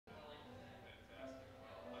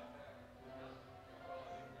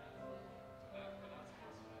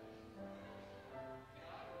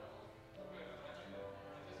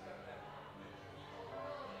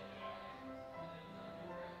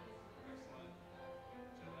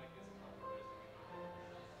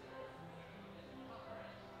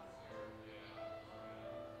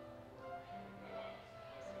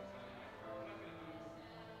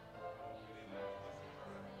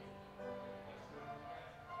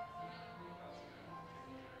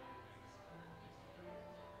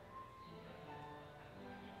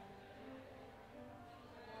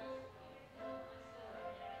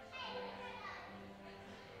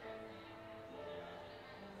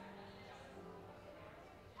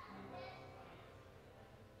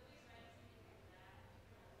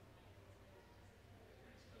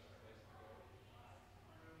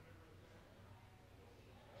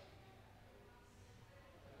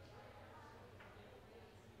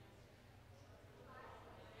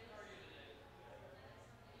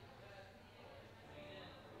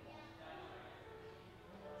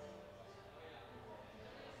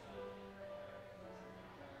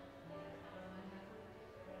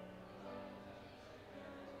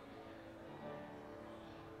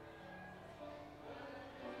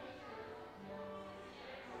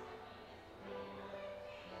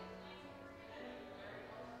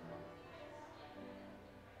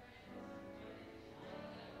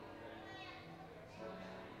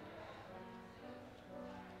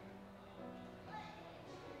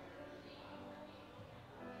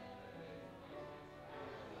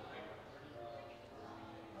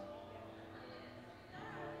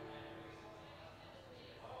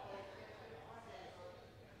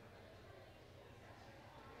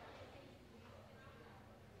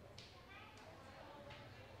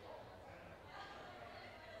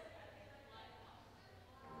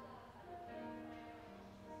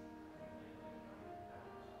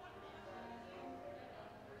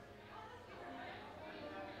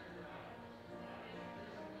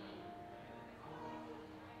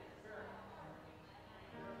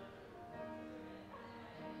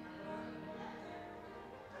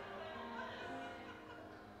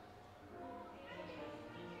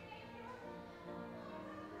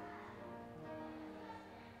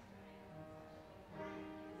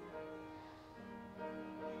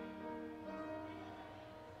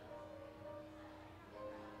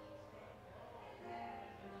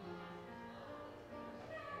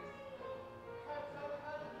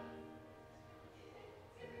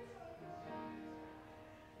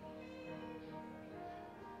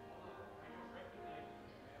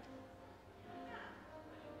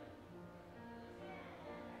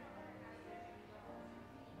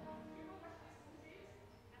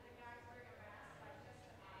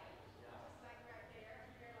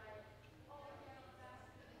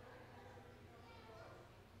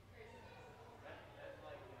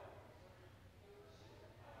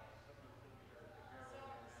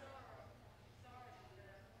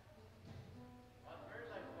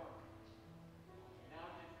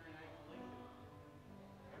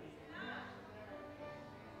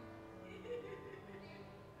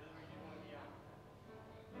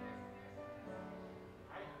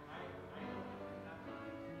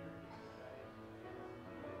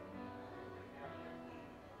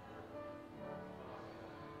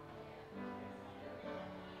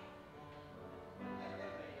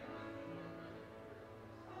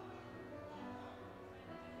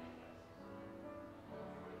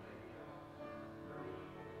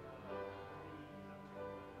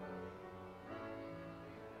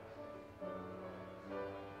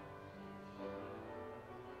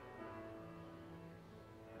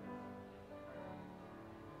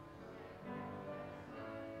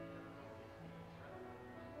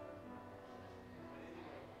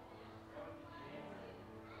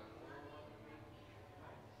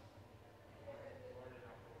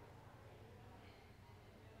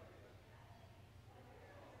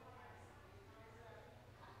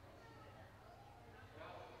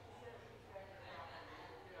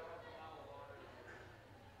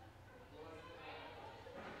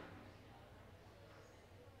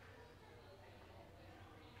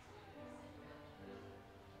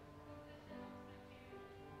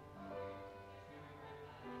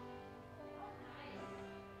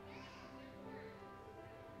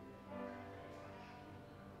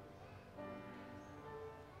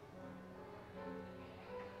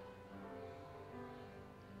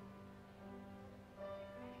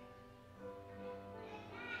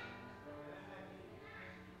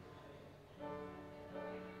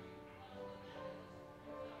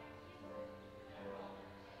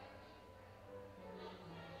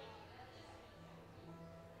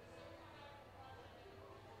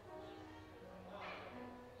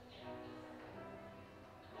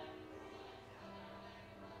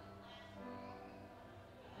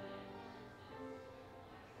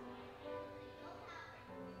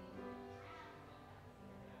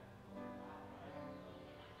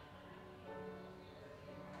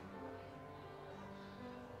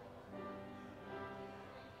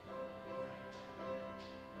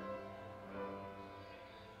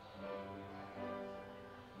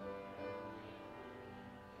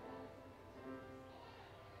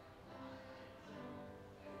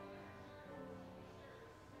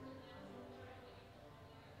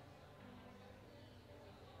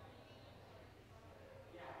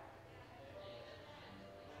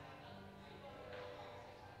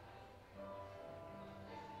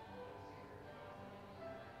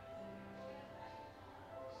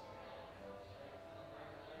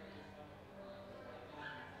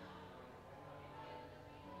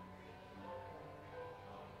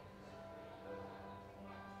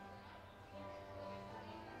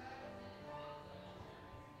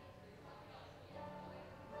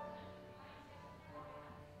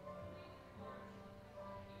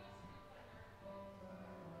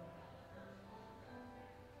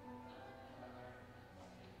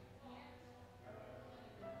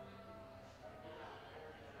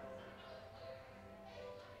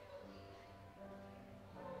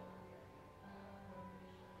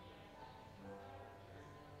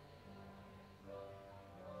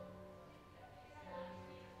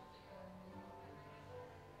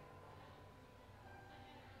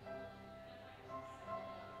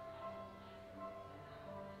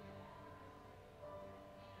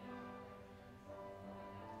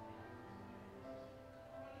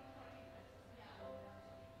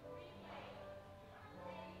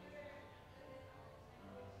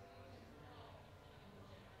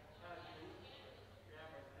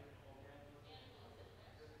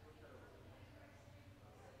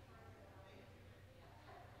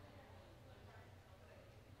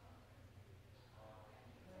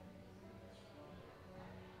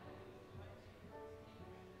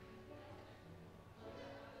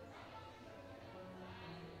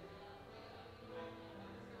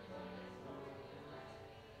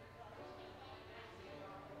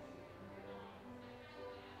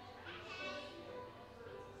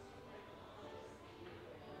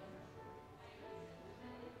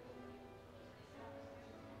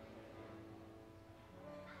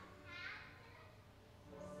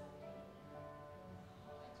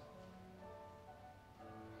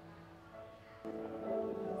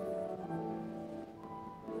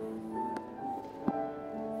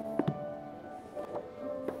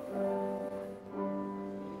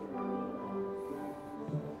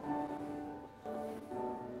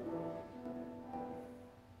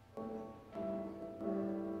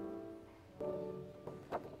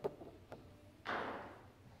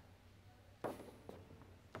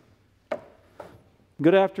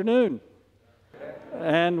Good afternoon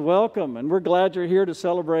and welcome. And we're glad you're here to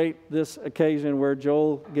celebrate this occasion where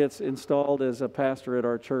Joel gets installed as a pastor at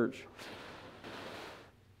our church.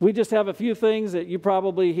 We just have a few things that you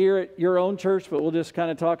probably hear at your own church, but we'll just kind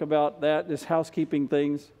of talk about that, just housekeeping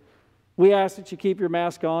things. We ask that you keep your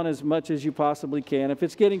mask on as much as you possibly can. If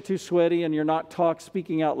it's getting too sweaty and you're not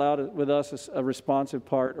speaking out loud with us as a responsive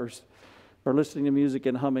part or listening to music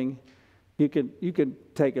and humming, you can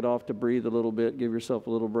take it off to breathe a little bit, give yourself a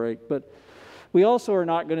little break. But we also are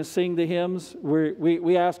not going to sing the hymns.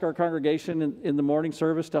 We ask our congregation in the morning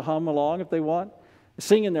service to hum along if they want.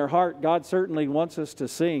 Sing in their heart. God certainly wants us to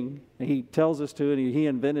sing. He tells us to, and He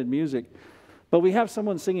invented music. But we have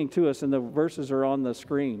someone singing to us, and the verses are on the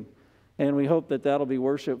screen. And we hope that that'll be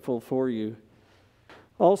worshipful for you.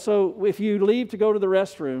 Also, if you leave to go to the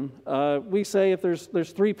restroom, we say if there's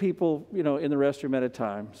 3 people, in the restroom at a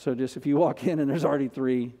time. So just if you walk in and there's already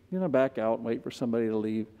 3, back out and wait for somebody to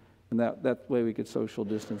leave. And that way we could social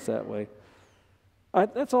distance that way.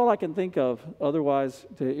 That's all I can think of. Otherwise,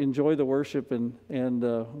 to enjoy the worship and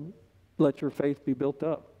let your faith be built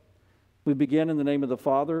up. We begin in the name of the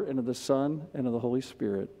Father, and of the Son, and of the Holy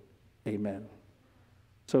Spirit. Amen.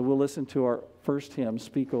 So we'll listen to our first hymn,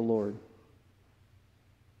 Speak, O Lord.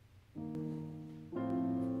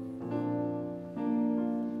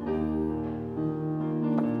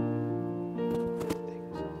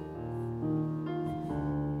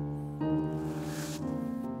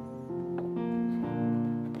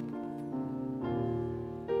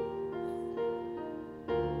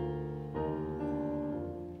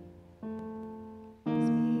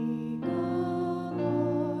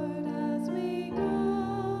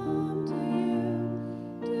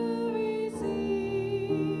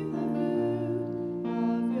 Receive the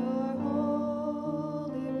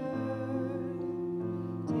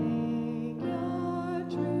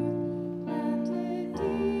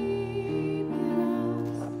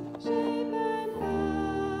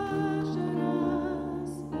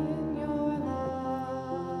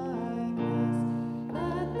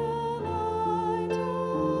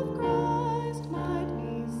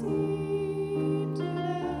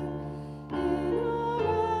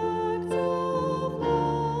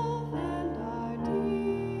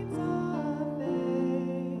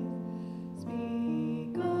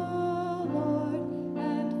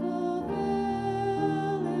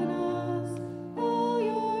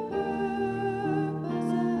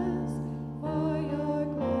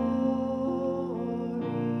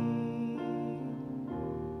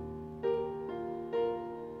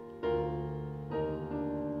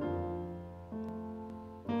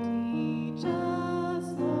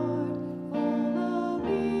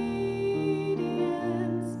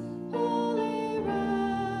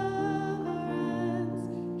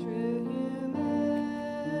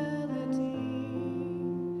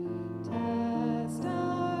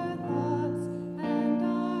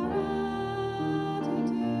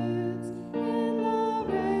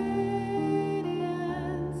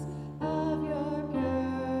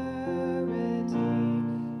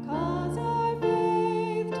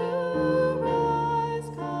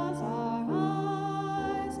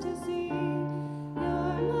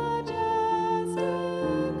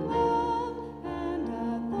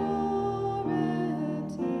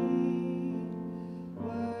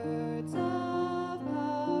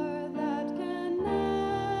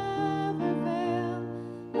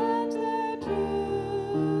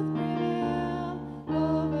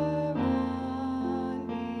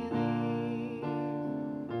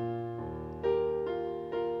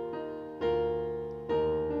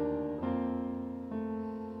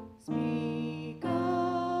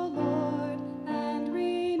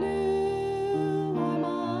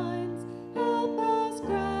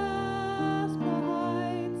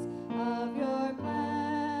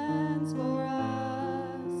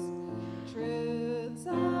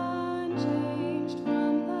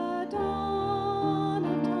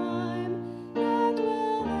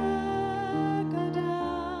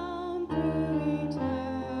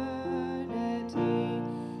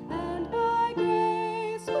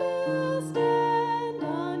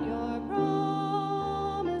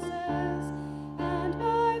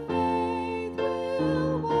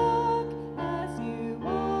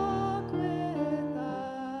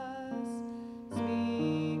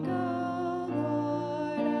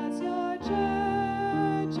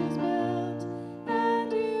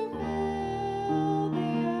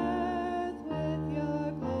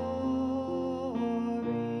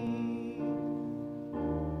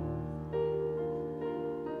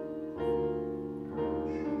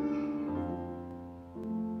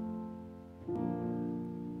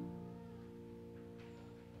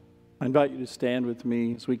I invite you to stand with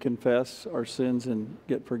me as we confess our sins and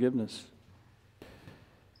get forgiveness.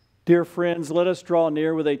 Dear friends, let us draw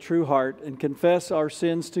near with a true heart and confess our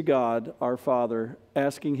sins to God, our Father,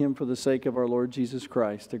 asking Him for the sake of our Lord Jesus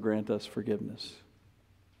Christ to grant us forgiveness.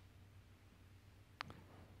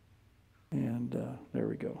 And there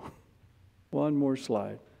we go. One more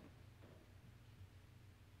slide.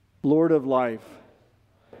 Lord of life,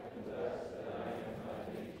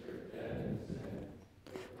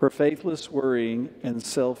 for faithless worrying and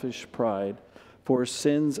selfish pride, for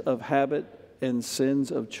sins of habit and sins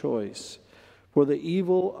of choice, for the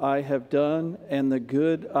evil I have done and the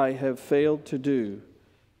good I have failed to do,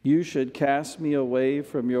 you should cast me away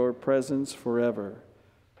from your presence forever.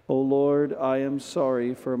 O Lord, I am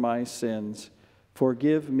sorry for my sins.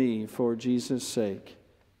 Forgive me for Jesus' sake.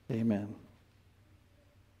 Amen.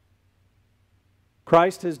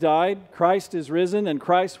 Christ has died, Christ is risen, and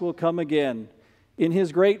Christ will come again. In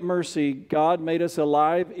His great mercy, God made us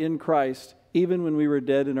alive in Christ, even when we were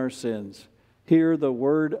dead in our sins. Hear the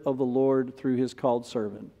word of the Lord through His called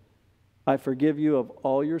servant. I forgive you of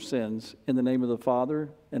all your sins in the name of the Father,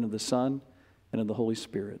 and of the Son, and of the Holy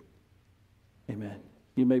Spirit. Amen.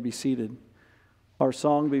 You may be seated. Our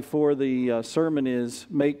song before the sermon is,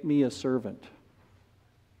 "Make Me a Servant."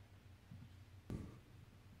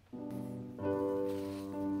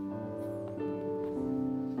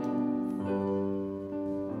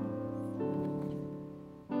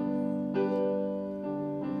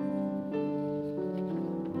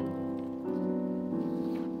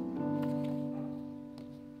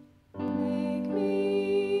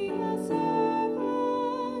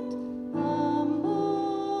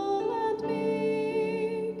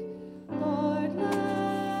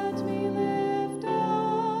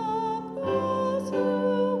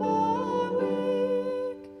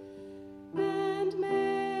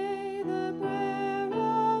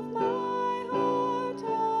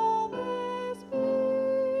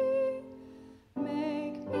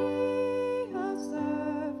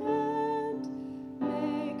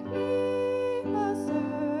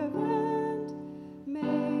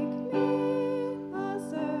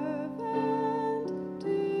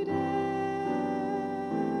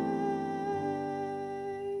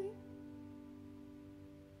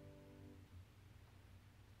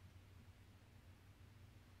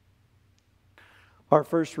 Our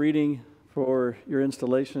first reading for your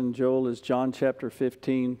installation, Joel, is John chapter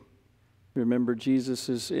 15. Remember, Jesus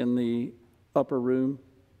is in the upper room.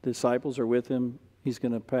 The disciples are with Him. He's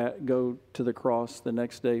going to go to the cross the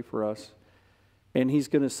next day for us. And He's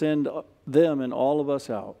going to send them and all of us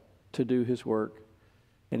out to do His work.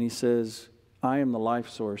 And He says, I am the life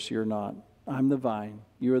source, you're not. I'm the vine,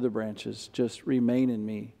 you are the branches. Just remain in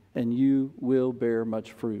me, and you will bear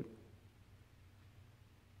much fruit.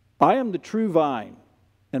 I am the true vine,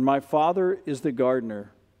 and my Father is the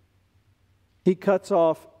gardener. He cuts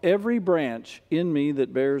off every branch in me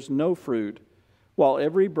that bears no fruit, while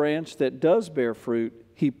every branch that does bear fruit,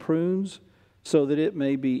 He prunes so that it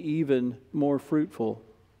may be even more fruitful.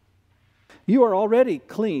 You are already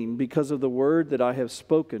clean because of the word that I have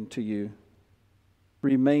spoken to you.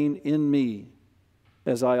 Remain in me,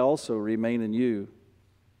 as I also remain in you.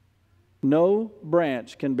 No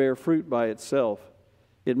branch can bear fruit by itself.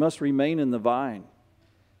 It must remain in the vine.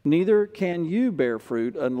 Neither can you bear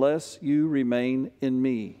fruit unless you remain in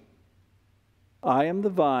me. I am the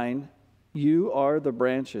vine, you are the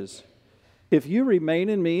branches. If you remain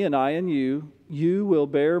in me and I in you, you will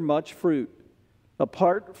bear much fruit.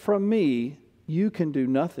 Apart from me, you can do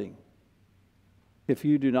nothing. If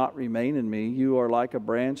you do not remain in me, you are like a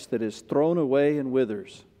branch that is thrown away and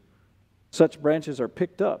withers. Such branches are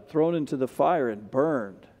picked up, thrown into the fire, and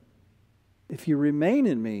burned. If you remain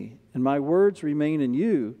in me, and my words remain in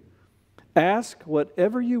you, ask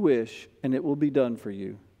whatever you wish, and it will be done for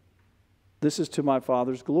you. This is to my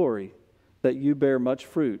Father's glory, that you bear much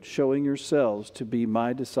fruit, showing yourselves to be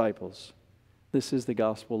my disciples. This is the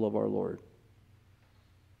gospel of our Lord.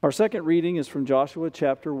 Our second reading is from Joshua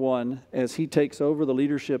chapter 1, as he takes over the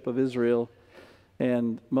leadership of Israel,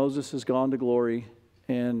 and Moses has gone to glory,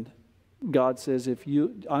 and God says,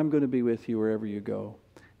 I'm going to be with you wherever you go.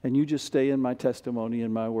 And you just stay in my testimony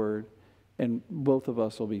and my word, and both of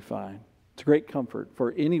us will be fine. It's a great comfort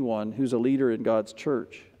for anyone who's a leader in God's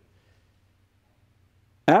church.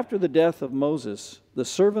 After the death of Moses, the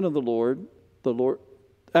servant of the Lord,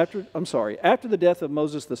 after the death of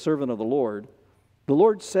Moses, the servant of the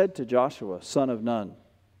Lord said to Joshua, son of Nun,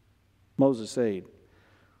 Moses' aide,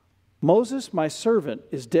 Moses, my servant,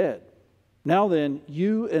 is dead. Now then,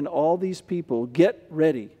 you and all these people get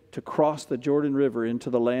ready to cross the Jordan River into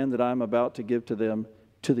the land that I am about to give to them,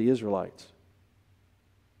 to the Israelites.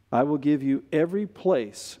 I will give you every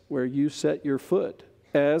place where you set your foot,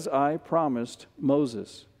 as I promised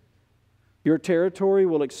Moses. Your territory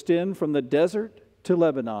will extend from the desert to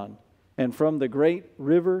Lebanon, and from the great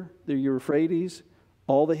river, the Euphrates,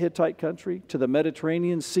 all the Hittite country, to the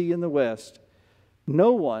Mediterranean Sea in the west.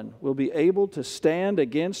 No one will be able to stand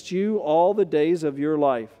against you all the days of your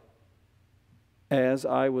life. As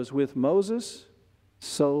I was with Moses,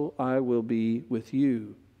 so I will be with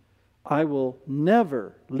you. I will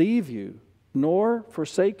never leave you nor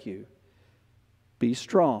forsake you. Be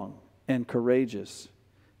strong and courageous,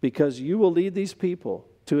 because you will lead these people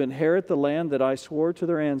to inherit the land that I swore to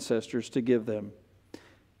their ancestors to give them.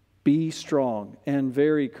 Be strong and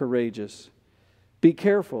very courageous. Be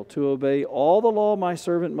careful to obey all the law my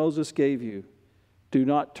servant Moses gave you. Do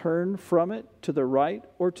not turn from it to the right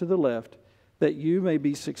or to the left, that you may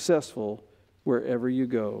be successful wherever you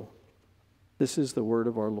go. This is the word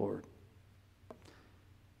of our Lord.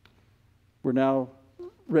 We're now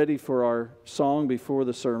ready for our song before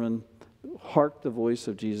the sermon, Hark the Voice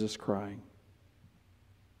of Jesus Crying.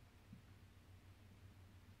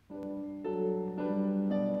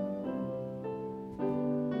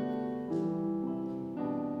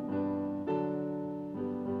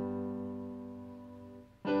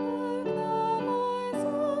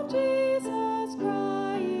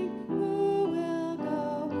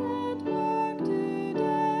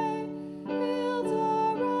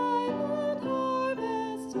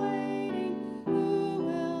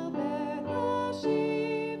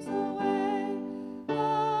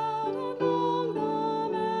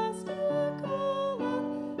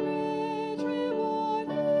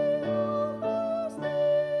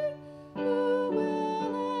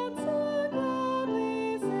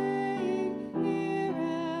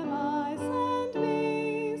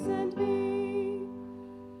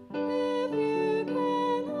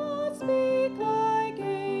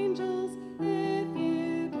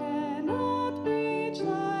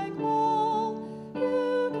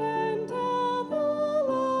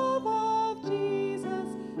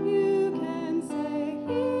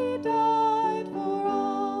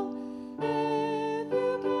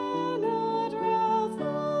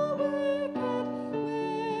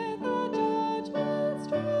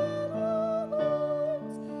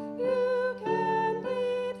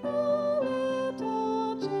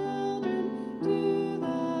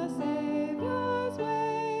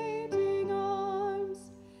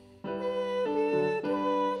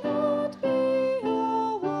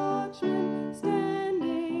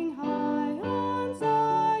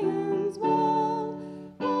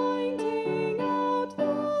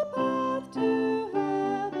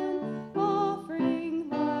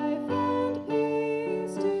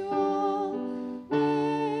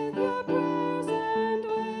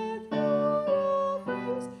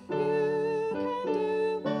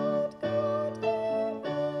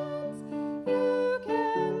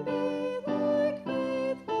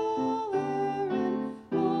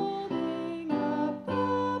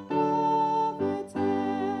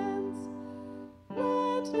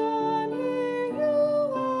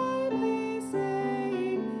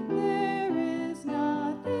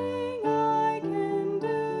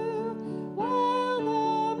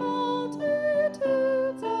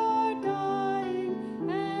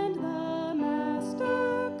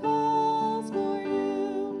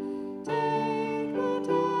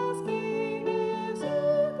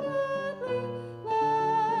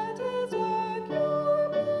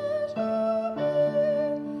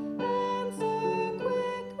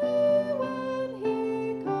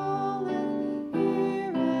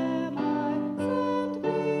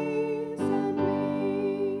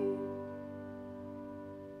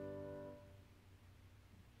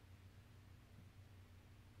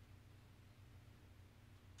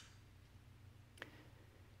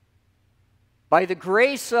 By the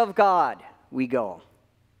grace of God, we go.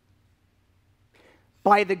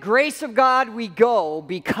 By the grace of God, we go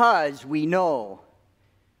because we know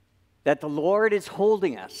that the Lord is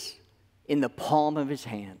holding us in the palm of His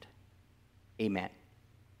hand. Amen.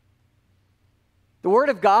 The Word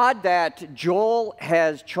of God that Joel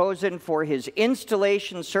has chosen for his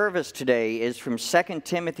installation service today is from 2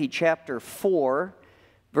 Timothy chapter 4,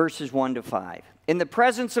 verses 1 to 5. In the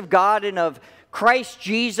presence of God and of Christ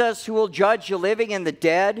Jesus, who will judge the living and the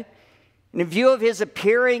dead, and in view of His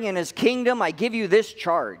appearing in His kingdom, I give you this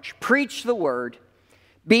charge. Preach the word.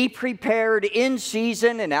 Be prepared in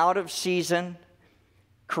season and out of season.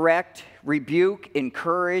 Correct, rebuke,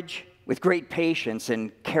 encourage with great patience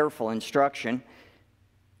and careful instruction.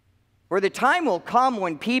 For the time will come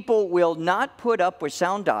when people will not put up with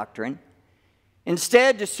sound doctrine,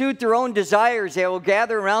 Instead, to suit their own desires, they will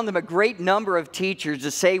gather around them a great number of teachers to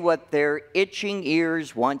say what their itching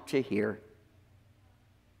ears want to hear.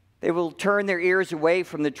 They will turn their ears away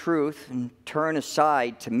from the truth and turn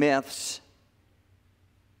aside to myths.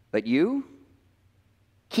 But you,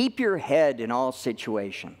 keep your head in all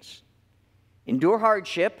situations. Endure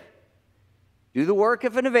hardship. Do the work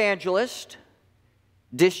of an evangelist.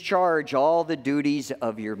 Discharge all the duties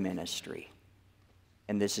of your ministry.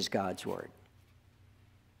 And this is God's word.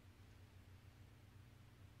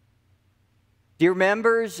 Dear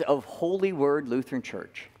members of Holy Word Lutheran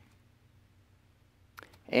Church,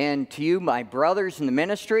 and to you, my brothers in the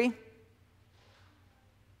ministry,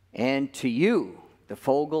 and to you, the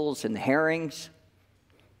Fogels and the Herrings,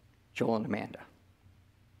 Joel and Amanda,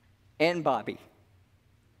 and Bobby.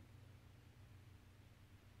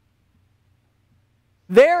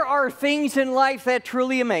 There are things in life that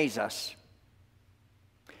truly amaze us.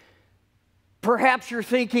 Perhaps you're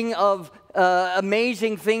thinking of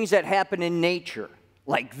amazing things that happen in nature,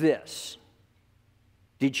 like this.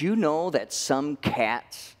 Did you know that some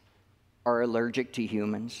cats are allergic to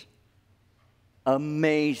humans?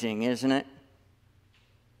 Amazing, isn't it?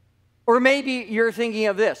 Or maybe you're thinking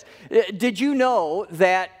of this. Did you know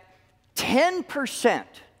that 10%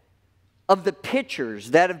 of the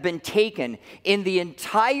pictures that have been taken in the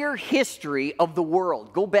entire history of the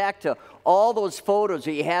world, go back to all those photos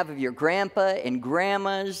that you have of your grandpa and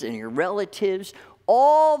grandmas and your relatives,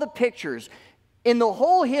 all the pictures in the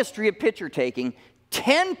whole history of picture taking,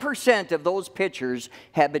 10% of those pictures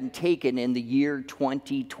have been taken in the year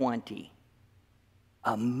 2020.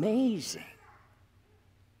 Amazing.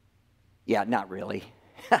 Yeah, not really.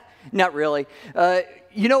 Not really.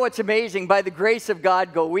 You know what's amazing? By the grace of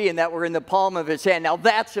God go we, and that we're in the palm of his hand. Now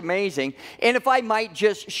that's amazing. And if I might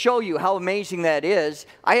just show you how amazing that is,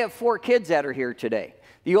 I have 4 kids that are here today.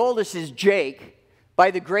 The oldest is Jake. By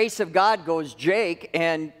the grace of God goes Jake,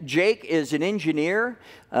 and Jake is an engineer,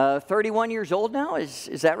 31 years old now,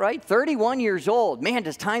 is that right? 31 years old. Man,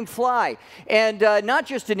 does time fly. And not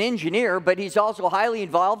just an engineer, but he's also highly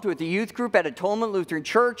involved with the youth group at Atonement Lutheran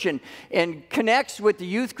Church and connects with the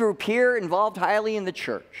youth group here, involved highly in the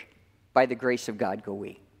church. By the grace of God go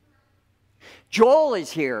we. Joel is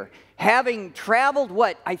here, having traveled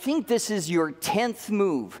I think this is your 10th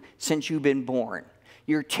move since you've been born.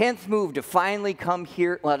 Your 10th move to finally come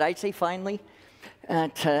here. Well, did I say finally?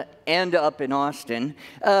 To end up in Austin.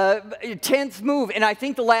 10th move. And I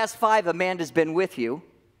think the last 5, Amanda's been with you.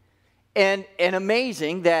 And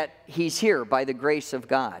amazing that he's here by the grace of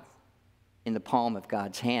God, in the palm of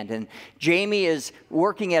God's hand. And Jamie is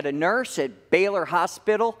working as a nurse at Baylor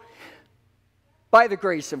Hospital by the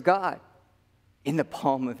grace of God, in the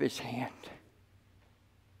palm of his hand.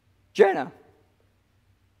 Jenna.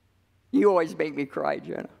 You always make me cry,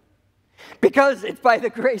 Jenna. Because it's by the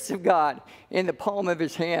grace of God, in the palm of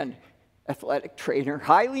his hand, athletic trainer,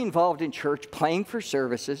 highly involved in church, playing for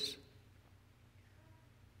services.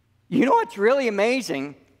 You know what's really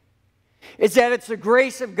amazing is that it's the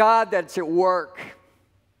grace of God that's at work.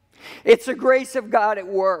 It's the grace of God at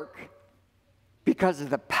work because of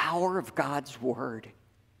the power of God's word.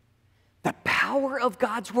 The power of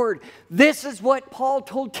God's word. This is what Paul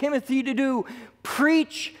told Timothy to do.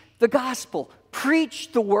 Preach the gospel.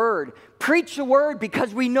 Preach the word. Preach the word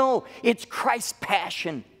because we know it's Christ's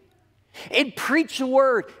passion. And preach the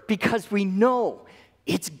word because we know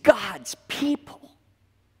it's God's people.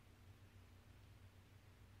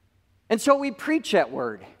 And so we preach that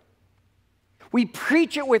word. We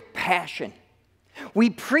preach it with passion.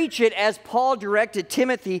 We preach it as Paul directed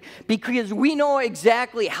Timothy because we know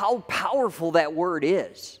exactly how powerful that word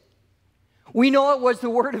is. We know it was the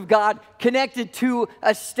word of God connected to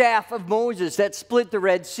a staff of Moses that split the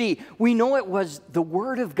Red Sea. We know it was the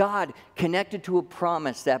word of God connected to a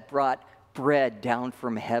promise that brought bread down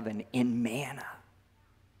from heaven in manna.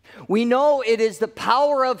 We know it is the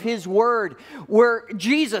power of his word where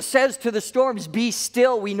Jesus says to the storms, "Be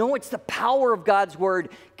still." We know it's the power of God's word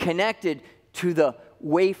connected to the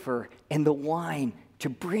wafer and the wine to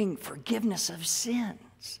bring forgiveness of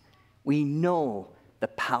sins. We know the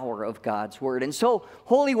power of God's word. And so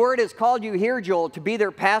Holy Word has called you here, Joel, to be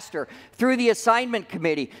their pastor through the assignment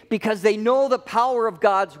committee because they know the power of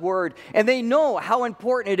God's word and they know how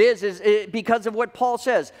important it is because of what Paul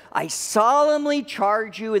says. I solemnly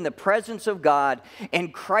charge you in the presence of God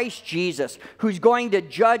and Christ Jesus, who's going to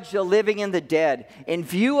judge the living and the dead in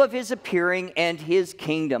view of his appearing and his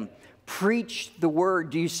kingdom. Preach the word.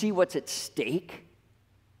 Do you see what's at stake?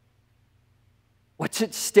 What's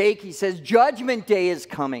at stake? He says, Judgment Day is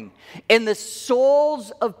coming, and the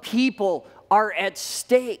souls of people are at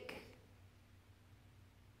stake.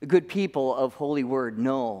 The good people of Holy Word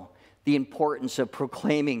know the importance of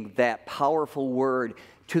proclaiming that powerful word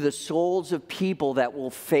to the souls of people that will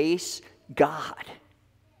face God.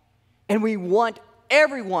 And we want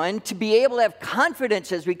everyone to be able to have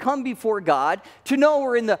confidence as we come before God, to know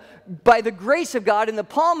we're by the grace of God in the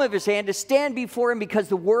palm of His hand, to stand before Him because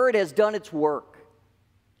the Word has done its work.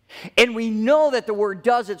 And we know that the Word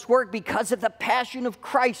does its work because of the passion of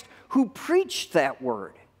Christ who preached that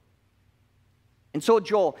Word. And so,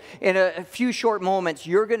 Joel, in a few short moments,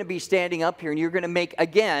 you're going to be standing up here and you're going to make,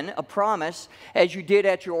 again, a promise, as you did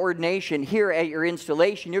at your ordination, here at your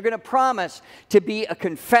installation. You're going to promise to be a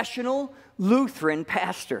confessional Lutheran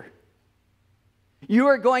pastor. You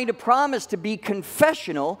are going to promise to be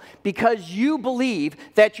confessional because you believe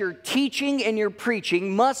that your teaching and your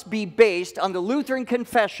preaching must be based on the Lutheran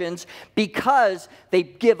confessions because they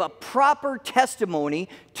give a proper testimony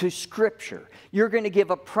to Scripture. You're going to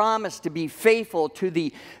give a promise to be faithful to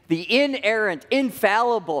the inerrant,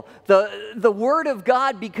 infallible, the Word of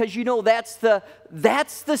God, because you know that's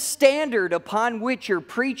the standard upon which your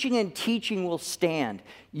preaching and teaching will stand.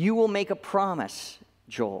 You will make a promise,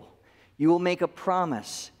 Joel. You will make a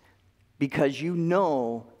promise because you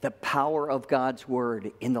know the power of God's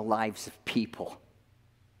Word in the lives of people.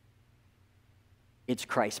 It's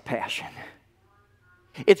Christ's passion.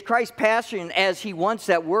 It's Christ's passion as He wants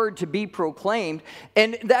that Word to be proclaimed,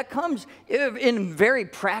 and that comes in very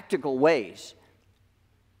practical ways.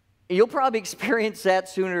 You'll probably experience that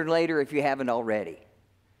sooner or later if you haven't already.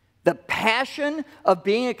 The passion of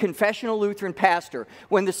being a confessional Lutheran pastor.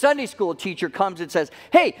 When the Sunday school teacher comes and says,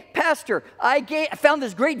 "Hey, pastor, I found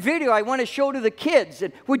this great video I want to show to the kids.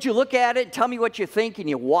 And would you look at it and tell me what you think?" And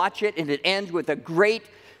you watch it, and it ends with a great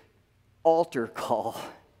altar call.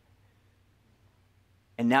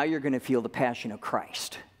 And now you're going to feel the passion of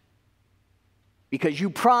Christ. Because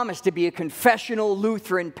you promised to be a confessional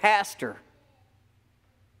Lutheran pastor.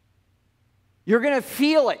 You're going to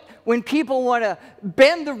feel it when people want to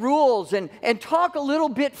bend the rules and talk a little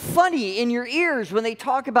bit funny in your ears when they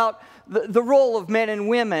talk about the role of men and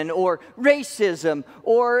women, or racism,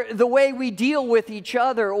 or the way we deal with each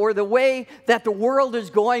other, or the way that the world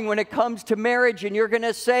is going when it comes to marriage. And you're going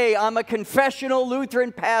to say, "I'm a confessional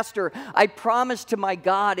Lutheran pastor. I promise to my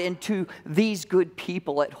God and to these good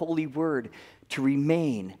people at Holy Word to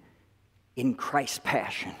remain in Christ's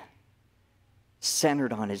passion,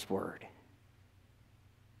 centered on His Word."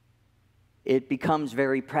 It becomes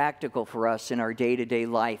very practical for us in our day-to-day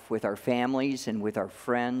life with our families and with our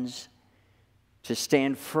friends to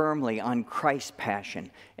stand firmly on Christ's passion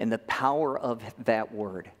and the power of that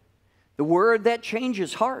Word. The Word that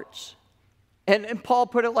changes hearts. And Paul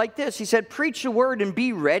put it like this. He said, "Preach the Word and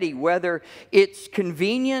be ready, whether it's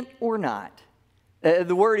convenient or not."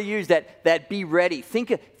 The word he used, that be ready. Think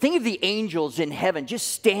of the angels in heaven just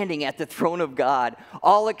standing at the throne of God,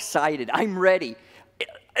 all excited. "I'm ready.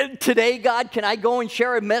 Today, God, can I go and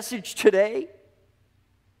share a message today?"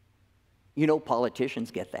 You know, politicians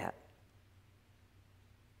get that.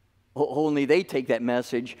 Only they take that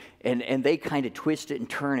message and they kind of twist it and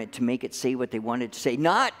turn it to make it say what they wanted to say.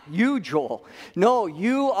 Not you, Joel. No,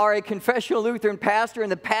 you are a confessional Lutheran pastor in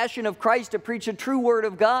the passion of Christ to preach the true Word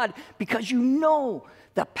of God because you know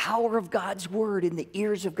the power of God's Word in the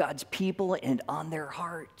ears of God's people and on their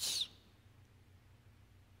hearts.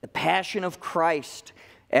 The passion of Christ,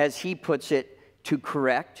 as he puts it, to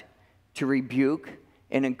correct, to rebuke,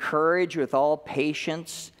 and encourage with all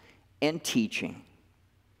patience and teaching.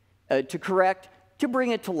 To correct, to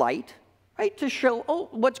bring it to light, right? To show, oh,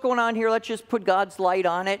 what's going on here? Let's just put God's light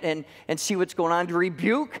on it and see what's going on. To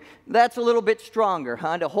rebuke, that's a little bit stronger,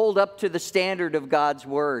 huh? To hold up to the standard of God's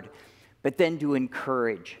Word. But then to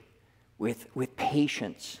encourage with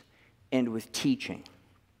patience and with teaching.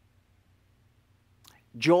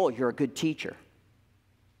 Joel, you're a good teacher.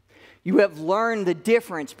 You have learned the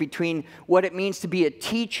difference between what it means to be a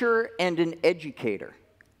teacher and an educator.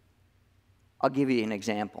 I'll give you an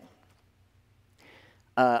example.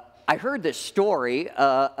 I heard this story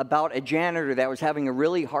about a janitor that was having a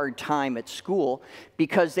really hard time at school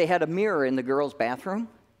because they had a mirror in the girls' bathroom.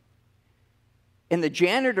 And the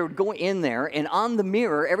janitor would go in there, and on the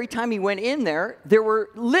mirror, every time he went in there, there were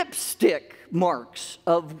lipstick marks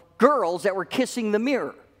of girls that were kissing the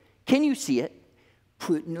mirror. Can you see it?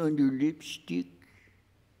 Putting on their lipstick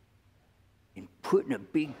and putting a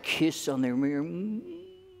big kiss on their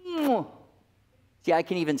mirror. See, I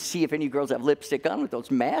can even see if any girls have lipstick on with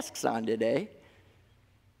those masks on today.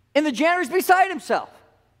 And the janitor's beside himself.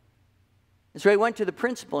 And so he went to the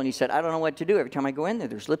principal and he said, "I don't know what to do. Every time I go in there,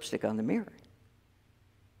 there's lipstick on the mirror."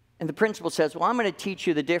 And the principal says, "Well, I'm going to teach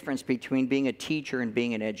you the difference between being a teacher and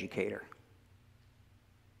being an educator."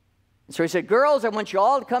 So he said, girls, I want you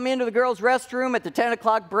all to come into the girls' restroom at the 10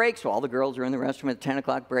 o'clock break. So all the girls are in the restroom at the 10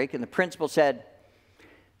 o'clock break. And the principal said,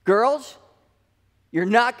 girls, you're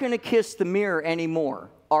not going to kiss the mirror anymore,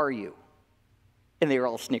 are you? And they were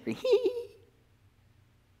all snickering.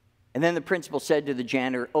 And then the principal said to the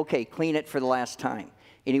janitor, okay, clean it for the last time.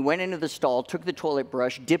 And he went into the stall, took the toilet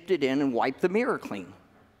brush, dipped it in, and wiped the mirror clean.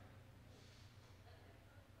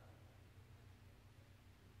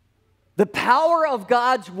 The power of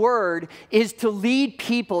God's word is to lead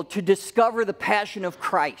people to discover the passion of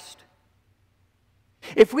Christ.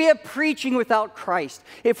 If we have preaching without Christ,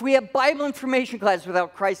 if we have Bible information class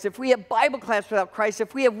without Christ, if we have Bible class without Christ,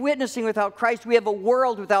 if we have witnessing without Christ, we have a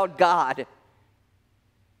world without God.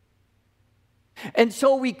 And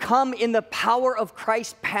so we come in the power of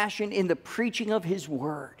Christ's passion in the preaching of his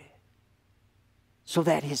word so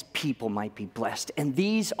that his people might be blessed. And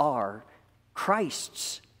these are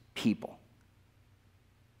Christ's people.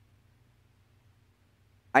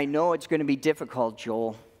 I know it's going to be difficult,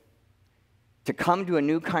 Joel, to come to a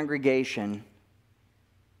new congregation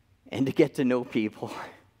and to get to know people.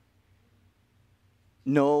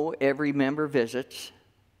 Know every member visits.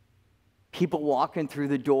 People walking through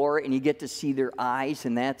the door and you get to see their eyes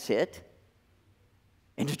and that's it.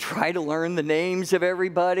 And to try to learn the names of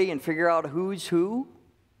everybody and figure out who's who.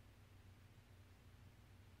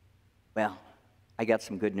 Well, I got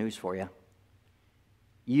some good news for you.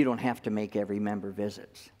 You don't have to make every member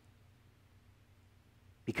visits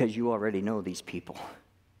because you already know these people.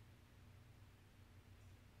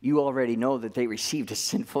 You already know that they received a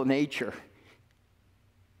sinful nature.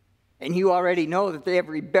 And you already know that they have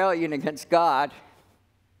rebellion against God.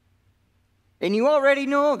 And you already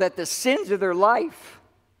know that the sins of their life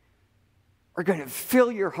are going to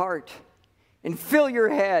fill your heart and fill your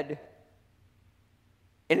head.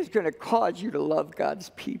 And it's going to cause you to love God's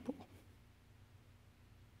people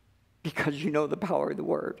because you know the power of the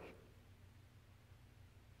word.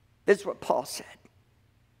 This is what Paul said.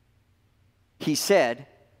 He said,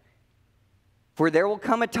 for there will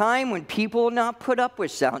come a time when people will not put up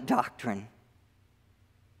with sound doctrine.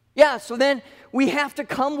 Yeah, so then we have to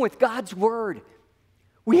come with God's word.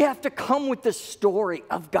 We have to come with the story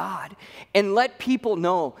of God and let people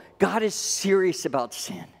know God is serious about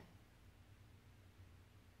sin.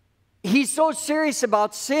 He's so serious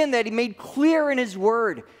about sin that he made clear in his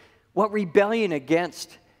word what rebellion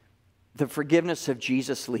against the forgiveness of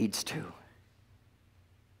Jesus leads to.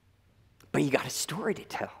 But you got a story to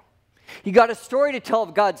tell. You got a story to tell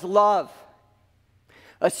of God's love.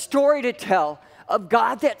 A story to tell of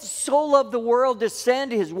God that so loved the world to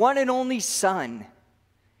send his one and only Son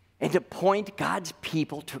and to point God's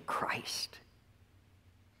people to Christ.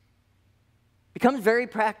 Becomes very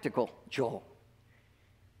practical, Joel.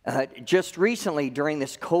 Just recently during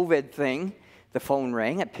this COVID thing, the phone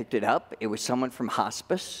rang. I picked it up. It was someone from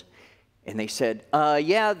hospice. And they said,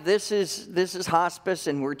 yeah, this is hospice,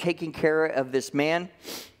 and we're taking care of this man.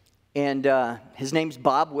 And his name's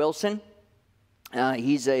Bob Wilson.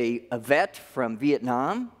 He's a vet from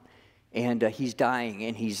Vietnam, and he's dying.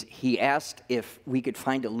 And he asked if we could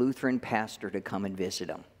find a Lutheran pastor to come and visit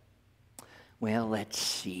him. Well, let's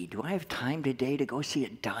see. Do I have time today to go see a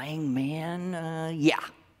dying man? Yeah.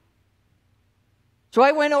 So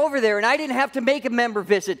I went over there, and I didn't have to make a member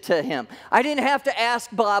visit to him. I didn't have to ask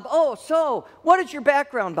Bob, oh, so what is your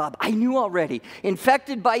background, Bob? I knew already.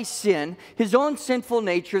 Infected by sin, his own sinful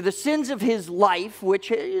nature, the sins of his life, which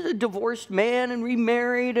is a divorced man and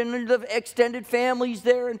remarried, and the extended family's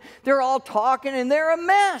there, and they're all talking, and they're a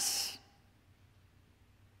mess.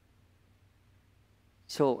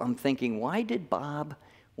 So I'm thinking, why did Bob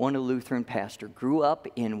want a Lutheran pastor? Grew up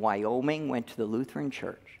in Wyoming, went to the Lutheran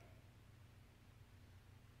church.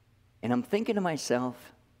 And I'm thinking to myself,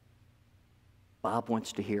 Bob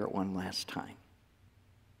wants to hear it one last time.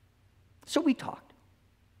 So we talked.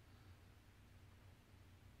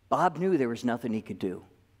 Bob knew there was nothing he could do.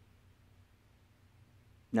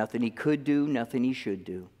 Nothing he could do, nothing he should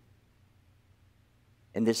do.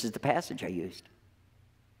 And this is the passage I used.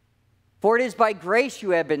 For it is by grace you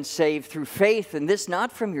have been saved through faith, and this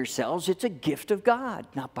not from yourselves, it's a gift of God,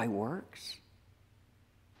 not by works.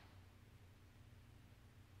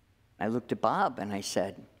 I looked at Bob and I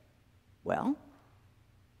said, well?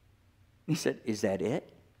 He said, is that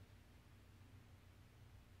it?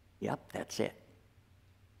 Yep, that's it.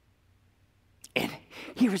 And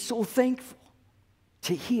he was so thankful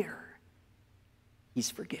to hear he's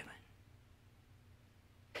forgiven.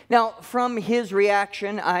 Now, from his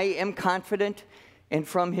reaction, I am confident, and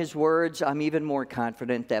from his words, I'm even more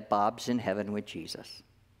confident that Bob's in heaven with Jesus.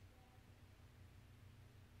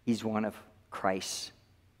 He's one of Christ's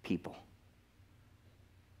people.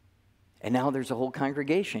 And now there's a whole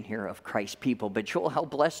congregation here of Christ's people. But Joel, how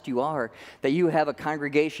blessed you are that you have a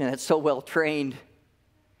congregation that's so well trained.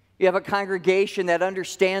 You have a congregation that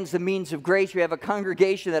understands the means of grace. You have a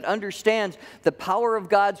congregation that understands the power of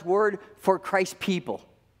God's word for Christ's people.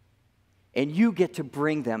 And you get to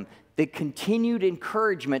bring them the continued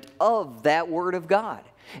encouragement of that word of God.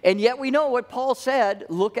 And yet we know what Paul said,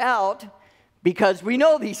 look out, because we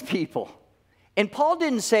know these people. And Paul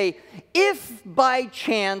didn't say, if by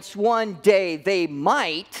chance one day they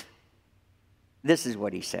might. This is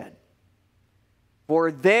what he said.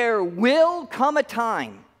 For there will come a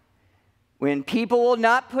time when people will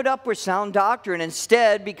not put up with sound doctrine.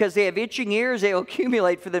 Instead, because they have itching ears, they will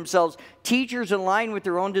accumulate for themselves teachers in line with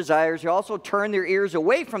their own desires. They also turn their ears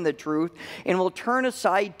away from the truth and will turn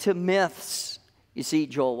aside to myths. You see,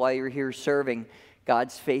 Joel, while you're here serving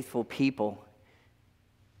God's faithful people,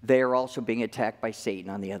 they are also being attacked by Satan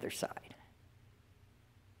on the other side.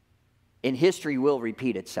 And history will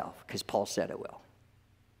repeat itself, because Paul said it will.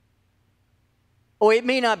 Oh, it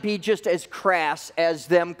may not be just as crass as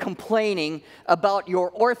them complaining about your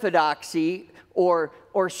orthodoxy or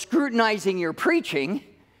scrutinizing your preaching,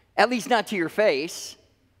 at least not to your face.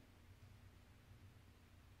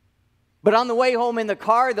 But on the way home in the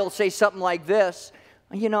car, they'll say something like this,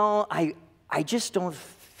 you know, I just don't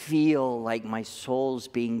feel like my soul's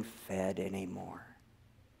being fed anymore.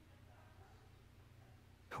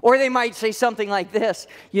 Or they might say something like this,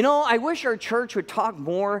 you know, I wish our church would talk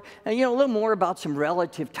more, a little more about some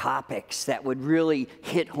relative topics that would really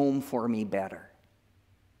hit home for me better.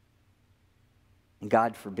 And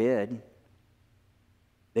God forbid,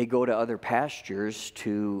 they go to other pastures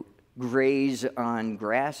to graze on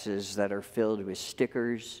grasses that are filled with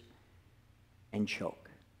stickers and choke.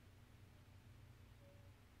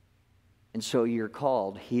 And so you're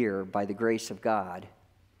called here by the grace of God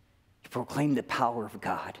to proclaim the power of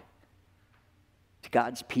God to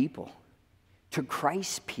God's people, to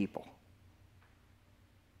Christ's people.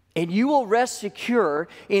 And you will rest secure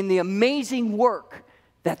in the amazing work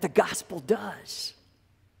that the gospel does.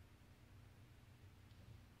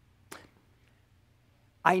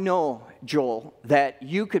 I know, Joel, that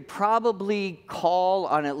you could probably call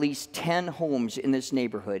on at least 10 homes in this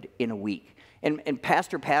neighborhood in a week. And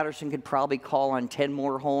Pastor Patterson could probably call on 10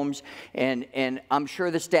 more homes. And I'm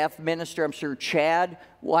sure the staff minister, I'm sure Chad,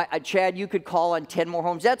 you could call on 10 more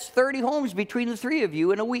homes. That's 30 homes between the three of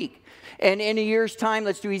you in a week. And in a year's time,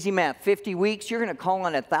 let's do easy math, 50 weeks, you're going to call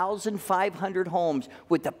on 1,500 homes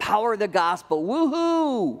with the power of the gospel.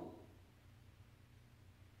 Woohoo!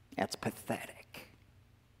 That's pathetic.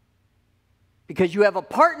 Because you have a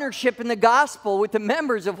partnership in the gospel with the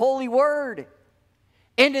members of Holy Word.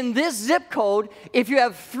 And in this zip code, if you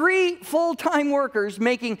have 3 full-time workers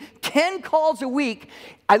making 10 calls a week,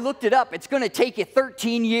 I looked it up, it's going to take you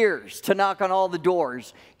 13 years to knock on all the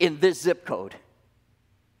doors in this zip code.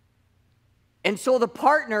 And so the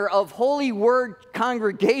partner of Holy Word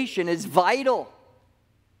congregation is vital.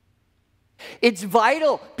 It's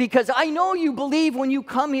vital because I know you believe when you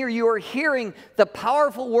come here, you are hearing the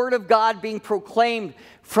powerful Word of God being proclaimed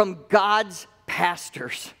from God's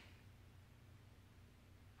pastors.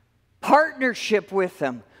 Partnership with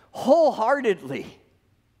them wholeheartedly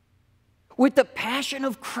with the passion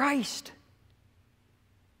of Christ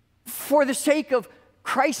for the sake of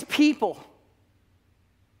Christ's people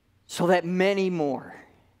so that many more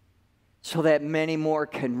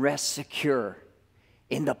can rest secure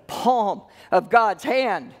in the palm of God's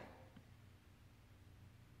hand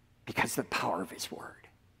because of the power of His Word.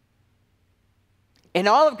 And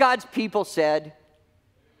all of God's people said,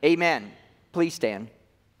 amen. Please stand.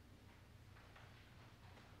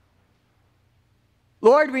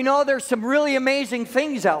 Lord, we know there's some really amazing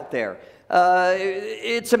things out there.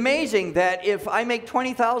 It's amazing that if I make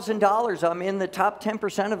 $20,000, I'm in the top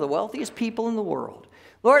 10% of the wealthiest people in the world.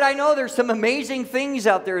 Lord, I know there's some amazing things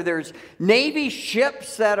out there. There's Navy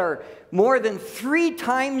ships that are more than 3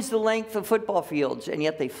 times the length of football fields, and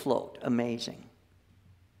yet they float. Amazing.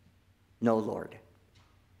 No, Lord.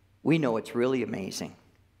 We know it's really amazing.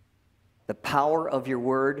 The power of your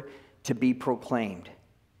word to be proclaimed.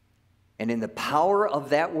 And in the power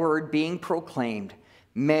of that word being proclaimed,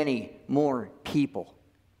 many more people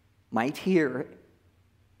might hear,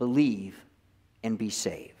 believe, and be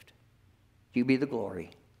saved. To you be the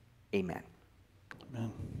glory. Amen.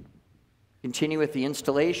 Amen. Continue with the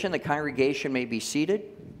installation. The congregation may be seated.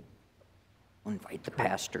 I'll invite the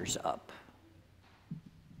pastors up.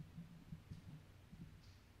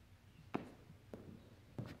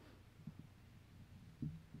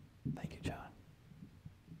 Thank you, John.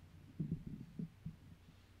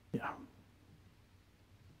 Yeah.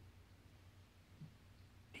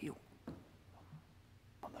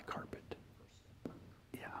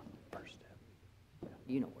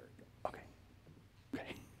 You know where it goes.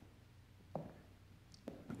 Okay.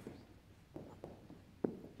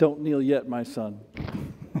 Don't kneel yet, my son.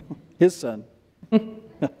 His son.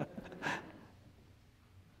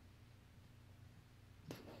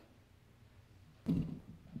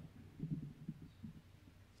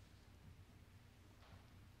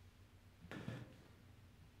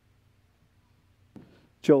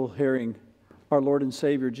 Joel Herring, our Lord and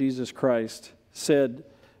Savior Jesus Christ, said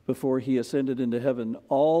before he ascended into heaven,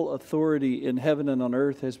 "All authority in heaven and on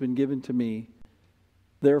earth has been given to me.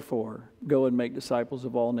 Therefore, go and make disciples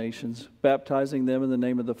of all nations, baptizing them in the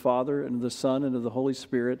name of the Father and of the Son and of the Holy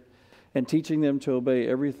Spirit, and teaching them to obey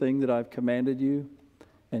everything that I've commanded you.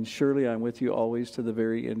 And surely I'm with you always to the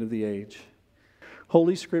very end of the age."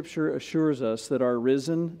 Holy Scripture assures us that our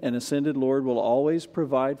risen and ascended Lord will always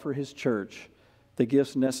provide for His church the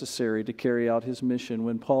gifts necessary to carry out His mission.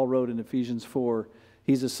 When Paul wrote in Ephesians 4,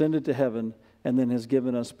 He's ascended to heaven and then has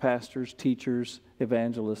given us pastors, teachers,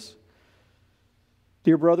 evangelists.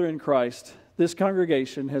 Dear brother in Christ, this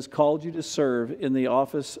congregation has called you to serve in the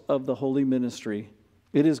office of the holy ministry.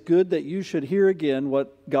 It is good that you should hear again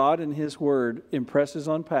what God in His Word impresses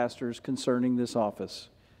on pastors concerning this office.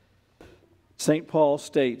 St. Paul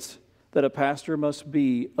states that a pastor must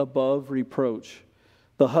be above reproach,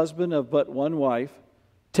 the husband of but one wife,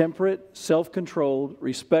 temperate, self-controlled,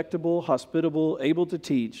 respectable, hospitable, able to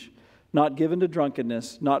teach, not given to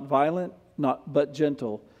drunkenness, not violent, but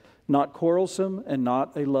gentle, not quarrelsome, and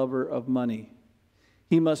not a lover of money.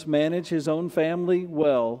 He must manage his own family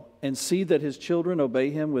well and see that his children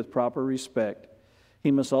obey him with proper respect.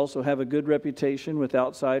 He must also have a good reputation with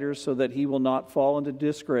outsiders so that he will not fall into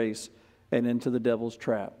disgrace and into the devil's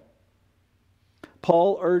trap.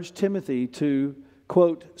 Paul urged Timothy to,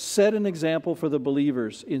 quote, "set an example for the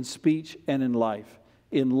believers in speech and in life,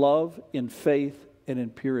 in love, in faith, and in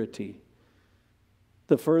purity."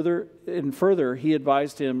 Further, he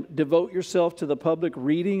advised him, "devote yourself to the public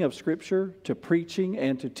reading of Scripture, to preaching,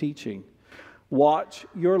 and to teaching. Watch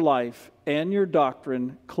your life and your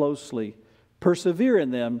doctrine closely. Persevere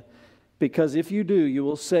in them, because if you do, you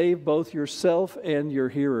will save both yourself and your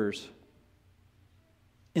hearers."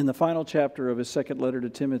 In the final chapter of his second letter to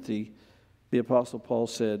Timothy, the Apostle Paul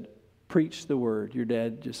said, "Preach the word." Your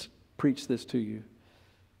dad just preached this to you.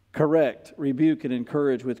 "Correct, rebuke, and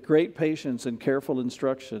encourage with great patience and careful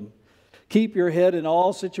instruction. Keep your head in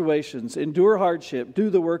all situations. Endure hardship. Do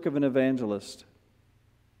the work of an evangelist."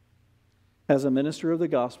 As a minister of the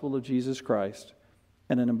gospel of Jesus Christ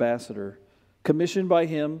and an ambassador, commissioned by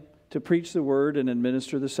Him to preach the word and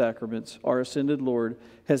administer the sacraments, our ascended Lord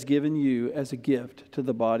has given you as a gift to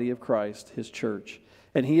the body of Christ, His church,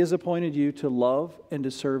 and He has appointed you to love and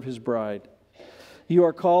to serve His bride. You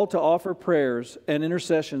are called to offer prayers and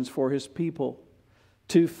intercessions for His people,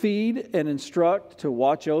 to feed and instruct, to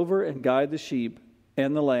watch over and guide the sheep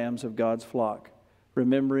and the lambs of God's flock,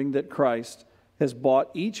 remembering that Christ has bought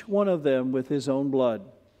each one of them with His own blood.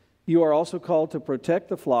 You are also called to protect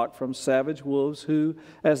the flock from savage wolves who,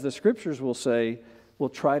 as the Scriptures will say, will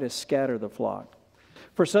try to scatter the flock.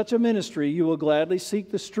 For such a ministry, you will gladly seek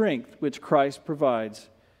the strength which Christ provides,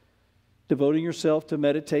 devoting yourself to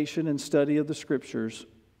meditation and study of the Scriptures.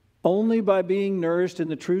 Only by being nourished in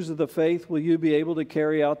the truths of the faith will you be able to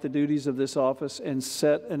carry out the duties of this office and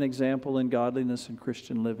set an example in godliness and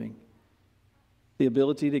Christian living. The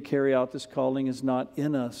ability to carry out this calling is not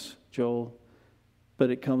in us, Joel, but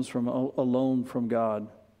it comes from alone from God.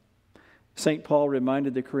 St. Paul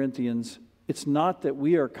reminded the Corinthians, it's not that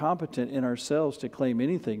we are competent in ourselves to claim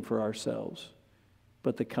anything for ourselves,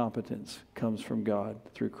 but the competence comes from God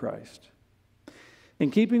through Christ. In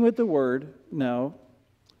keeping with the Word, now,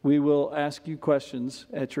 we will ask you questions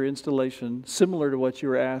at your installation similar to what you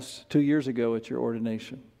were asked 2 years ago at your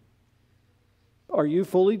ordination. Are you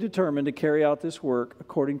fully determined to carry out this work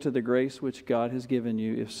according to the grace which God has given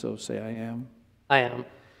you? If so, say, "I am." I am.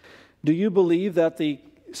 Do you believe that the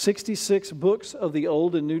 66 books of the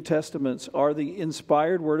Old and New Testaments are the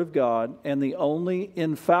inspired Word of God and the only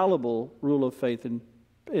infallible rule of faith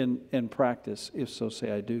and practice? If so,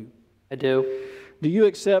 say, "I do." I do. Do you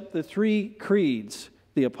accept the three creeds,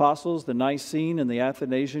 the Apostles', the Nicene, and the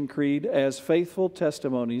Athanasian Creed, as faithful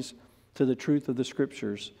testimonies to the truth of the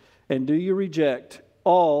Scriptures? And do you reject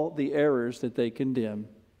all the errors that they condemn?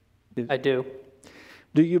 I do.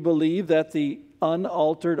 Do you believe that the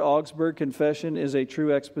unaltered Augsburg Confession is a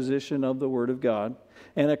true exposition of the Word of God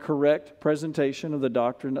and a correct presentation of the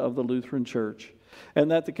doctrine of the Lutheran Church,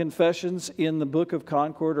 and that the confessions in the Book of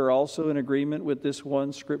Concord are also in agreement with this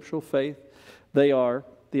one scriptural faith? They are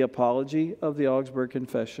the Apology of the Augsburg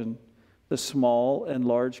Confession, the small and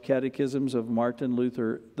large catechisms of Martin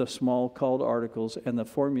Luther, the small called articles, and the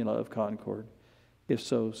Formula of Concord? If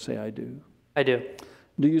so, say I do. I do.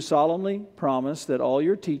 Do you solemnly promise that all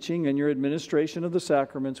your teaching and your administration of the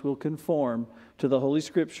sacraments will conform to the Holy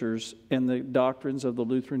Scriptures and the doctrines of the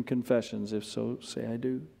Lutheran confessions? If so, say I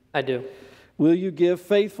do. I do. Will you give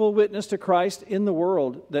faithful witness to Christ in the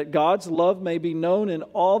world, that God's love may be known in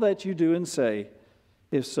all that you do and say?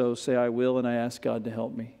 If so, say I will, and I ask God to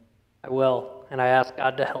help me. I will, and I ask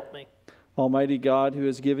God to help me. Almighty God, who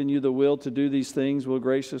has given you the will to do these things, will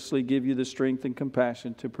graciously give you the strength and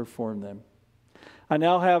compassion to perform them. I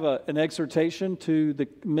now have an exhortation to the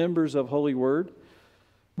members of Holy Word.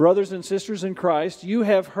 Brothers and sisters in Christ, you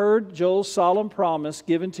have heard Joel's solemn promise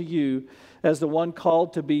given to you as the one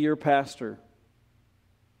called to be your pastor.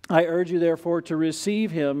 I urge you, therefore, to receive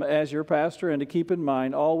him as your pastor and to keep in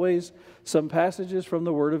mind always some passages from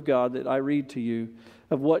the Word of God that I read to you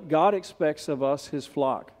of what God expects of us, his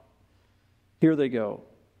flock. Here they go.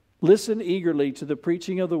 Listen eagerly to the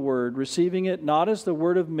preaching of the Word, receiving it not as the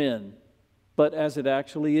word of men, but as it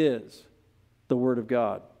actually is, the Word of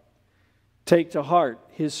God. Take to heart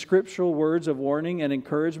his scriptural words of warning and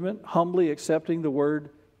encouragement, humbly accepting the word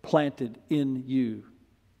planted in you.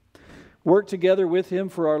 Work together with him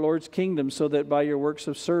for our Lord's kingdom, so that by your works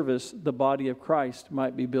of service the body of Christ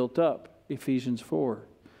might be built up. Ephesians 4.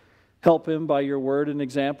 Help him by your word and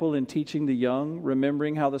example in teaching the young,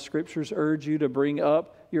 remembering how the Scriptures urge you to bring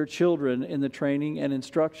up your children in the training and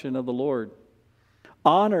instruction of the Lord.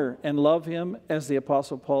 Honor and love him, as the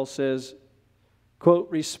Apostle Paul says, quote,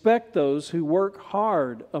 respect those who work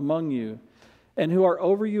hard among you and who are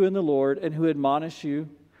over you in the Lord and who admonish you.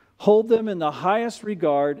 Hold them in the highest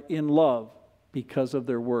regard in love because of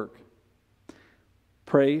their work.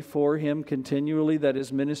 Pray for him continually that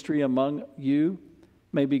his ministry among you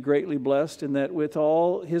may be greatly blessed, and that with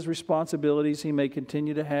all his responsibilities he may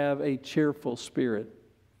continue to have a cheerful spirit.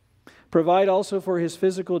 Provide also for his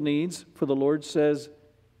physical needs, for the Lord says,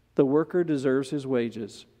 the worker deserves his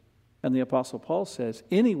wages. And the Apostle Paul says,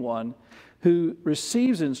 anyone who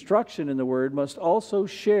receives instruction in the word must also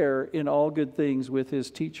share in all good things with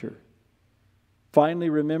his teacher. Finally,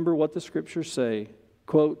 remember what the Scriptures say,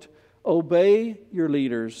 quote, obey your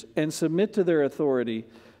leaders and submit to their authority.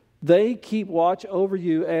 They keep watch over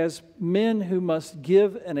you as men who must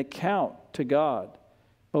give an account to God.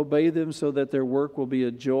 Obey them so that their work will be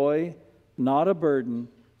a joy, not a burden,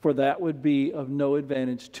 for that would be of no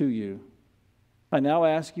advantage to you. I now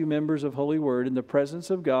ask you, members of Holy Word, in the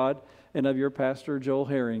presence of God and of your pastor, Joel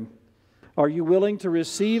Herring, are you willing to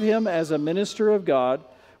receive him as a minister of God?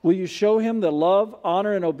 Will you show him the love,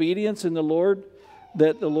 honor, and obedience in the Lord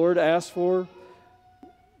that the Lord asked for,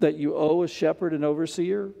 that you owe a shepherd and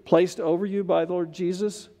overseer, placed over you by Lord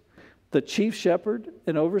Jesus, the chief shepherd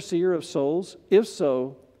and overseer of souls? If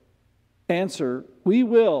so, answer, we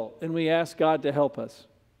will, and we ask God to help us.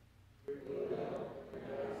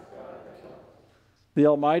 The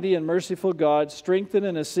Almighty and merciful God strengthen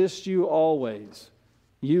and assist you always,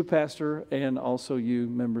 you, Pastor, and also you,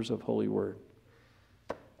 members of Holy Word.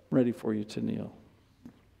 I'm ready for you to kneel.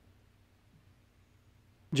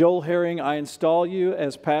 Joel Herring, I install you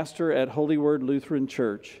as pastor at Holy Word Lutheran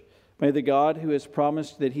Church. May the God who has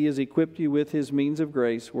promised that he has equipped you with his means of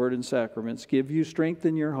grace, word, and sacraments give you strength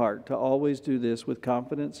in your heart to always do this with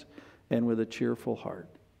confidence and with a cheerful heart.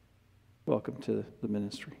 Welcome to the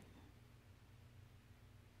ministry.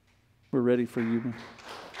 We're ready for you.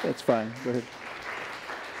 That's fine. Go ahead.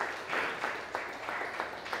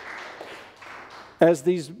 As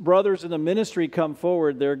these brothers in the ministry come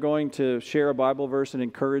forward, they're going to share a Bible verse and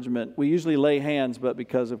encouragement. We usually lay hands, but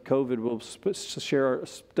because of COVID, we'll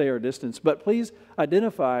stay our distance. But please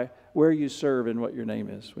identify where you serve and what your name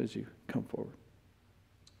is as you come forward.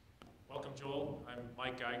 Welcome, Joel. I'm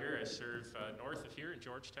Mike Geiger. I serve north of here in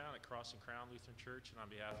Georgetown at Cross and Crown Lutheran Church, and on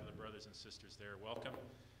behalf of the brothers and sisters there, welcome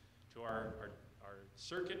to our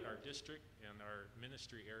circuit, our district, and our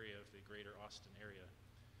ministry area of the greater Austin area.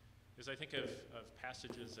 As I think of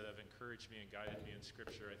passages that have encouraged me and guided me in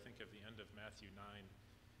Scripture, I think of the end of Matthew 9.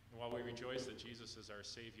 And while we rejoice that Jesus is our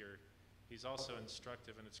Savior, he's also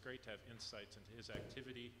instructive, and it's great to have insights into his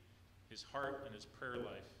activity, his heart, and his prayer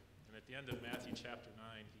life. And at the end of Matthew chapter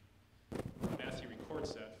 9, Matthew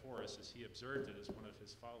records that for us as he observed it as one of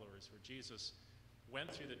his followers, where Jesus went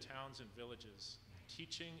through the towns and villages,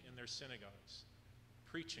 teaching in their synagogues,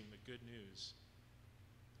 preaching the good news,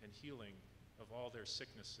 and healing of all their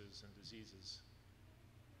sicknesses and diseases.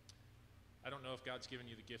 I don't know if God's given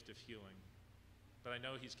you the gift of healing, but I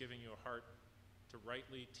know he's giving you a heart to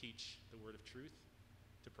rightly teach the word of truth,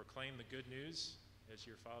 to proclaim the good news, as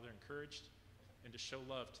your father encouraged, and to show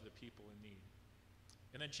love to the people in need.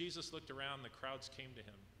 And then Jesus looked around, the crowds came to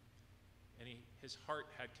him, and his heart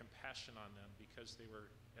had compassion on them because they were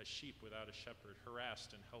as sheep without a shepherd,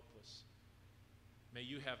 harassed and helpless. May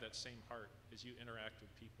you have that same heart as you interact with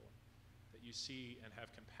people, that you see and have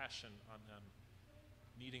compassion on them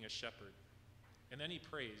needing a shepherd. And then he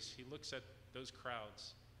prays. He looks at those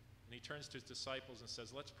crowds, and he turns to his disciples and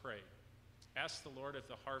says, let's pray. Ask the Lord of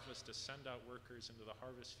the harvest to send out workers into the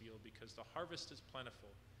harvest field, because the harvest is plentiful,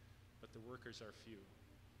 but the workers are few.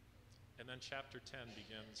 And then chapter 10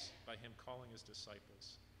 begins by him calling his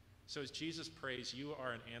disciples. So as Jesus prays, you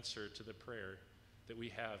are an answer to the prayer that we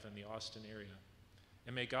have in the Austin area.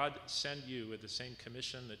 And may God send you with the same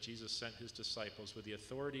commission that Jesus sent his disciples, with the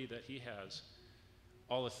authority that he has.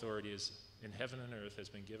 All authority is in heaven and earth has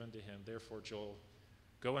been given to him. Therefore, Joel,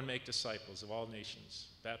 go and make disciples of all nations,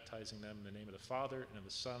 baptizing them in the name of the Father and of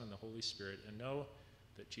the Son and the Holy Spirit, and know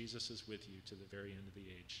that Jesus is with you to the very end of the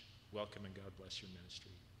age. Welcome, and God bless your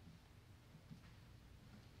ministry.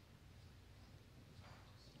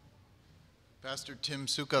 Pastor Tim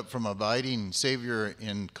Sukup from Abiding Savior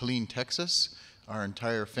in Killeen, Texas. Our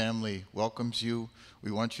entire family welcomes you.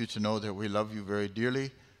 We want you to know that we love you very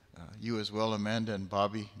dearly. You as well, Amanda and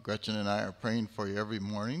Bobby. Gretchen and I are praying for you every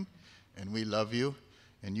morning, and we love you.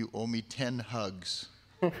 And you owe me 10 hugs,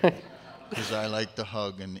 because I like to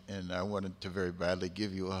hug, and I wanted to very badly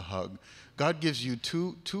give you a hug. God gives you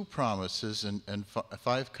two promises and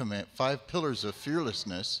five pillars of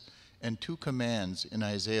fearlessness and 2 commands in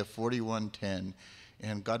Isaiah 41:10.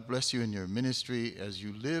 And God bless you in your ministry as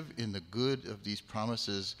you live in the good of these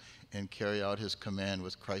promises and carry out his command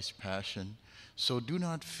with Christ's passion. So do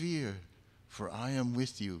not fear, for I am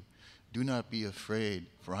with you. Do not be afraid,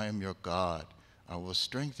 for I am your God. I will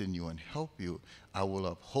strengthen you and help you. I will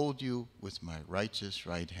uphold you with my righteous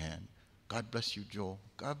right hand. God bless you, Joel.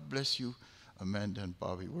 God bless you, Amanda and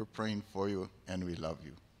Bobby. We're praying for you, and we love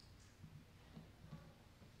you.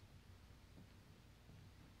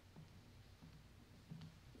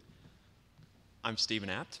 I'm Stephen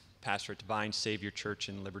Apt, pastor at Divine Savior Church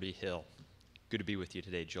in Liberty Hill. Good to be with you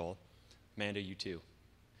today, Joel. Amanda, you too.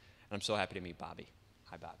 And I'm so happy to meet Bobby.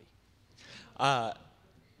 Hi, Bobby.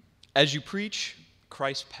 As you preach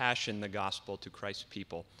Christ's passion, the gospel to Christ's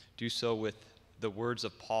people, do so with the words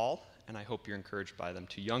of Paul, and I hope you're encouraged by them,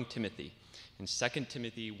 to young Timothy. In 2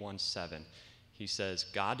 Timothy 1:7, he says,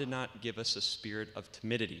 God did not give us a spirit of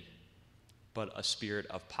timidity, but a spirit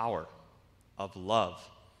of power, of love,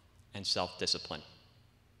 and self-discipline.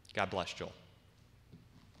 God bless, Joel.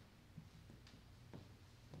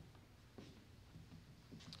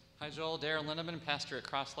 Hi, Joel. Darren Lindeman, pastor at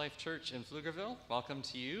Cross Life Church in Pflugerville. Welcome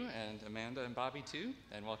to you, and Amanda and Bobby too,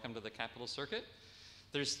 and welcome to the Capitol Circuit.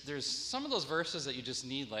 There's some of those verses that you just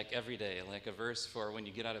need like every day, like a verse for when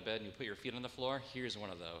you get out of bed and you put your feet on the floor. Here's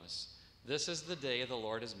one of those. This is the day the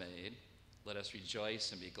Lord has made. Let us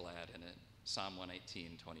rejoice and be glad in it. Psalm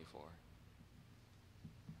 118:24.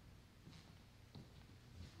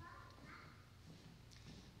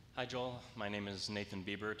 Hi, Joel. My name is Nathan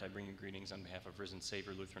Biebert. I bring you greetings on behalf of Risen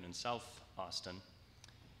Savior Lutheran in South Austin,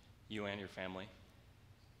 you and your family.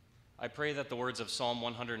 I pray that the words of Psalm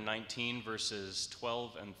 119, verses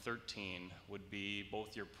 12 and 13 would be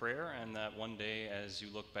both your prayer, and that one day as you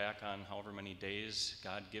look back on however many days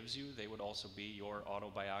God gives you, they would also be your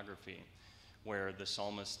autobiography, where the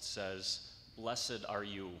psalmist says, "Blessed are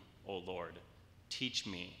you, O Lord. Teach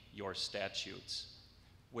me your statutes.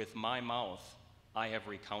 With my mouth I have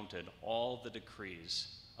recounted all the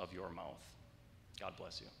decrees of your mouth." God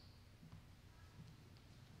bless you.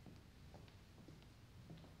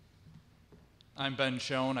 I'm Ben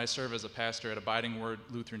Schoen. I serve as a pastor at Abiding Word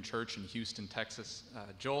Lutheran Church in Houston, Texas.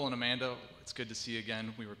 Joel and Amanda, it's good to see you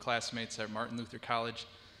again. We were classmates at Martin Luther College.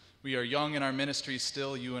 We are young in our ministry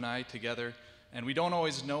still, you and I together, and we don't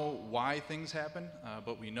always know why things happen,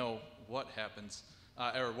 but we know what happens.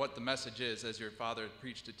 Or what the message is, as your father had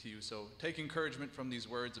preached it to you. So take encouragement from these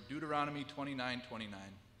words of Deuteronomy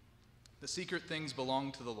 29:29. The secret things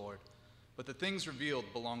belong to the Lord, but the things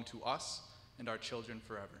revealed belong to us and our children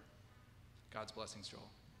forever. God's blessings, Joel.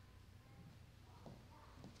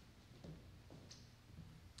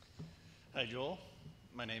 Hi, Joel.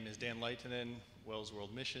 My name is Dan Leitonen, Wells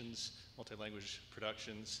World Missions, Multilanguage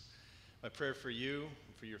Productions. My prayer for you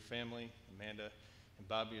and for your family, Amanda and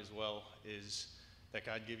Bobby as well, is that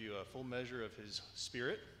God give you a full measure of his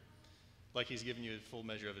Spirit, like he's given you a full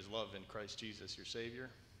measure of his love in Christ Jesus, your Savior.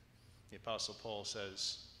 The Apostle Paul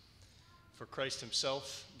says, "For Christ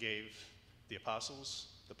himself gave the apostles,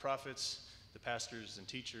 the prophets, the pastors and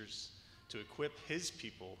teachers to equip his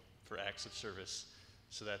people for acts of service,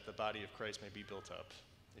 so that the body of Christ may be built up."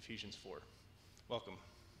 Ephesians 4. Welcome.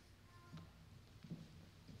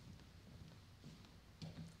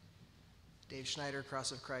 Dave Schneider,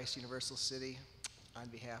 Cross of Christ, Universal City, on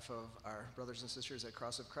behalf of our brothers and sisters at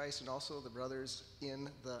Cross of Christ and also the brothers in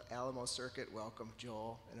the Alamo Circuit, welcome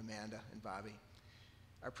Joel and Amanda and Bobby.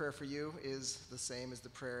 Our prayer for you is the same as the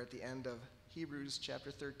prayer at the end of Hebrews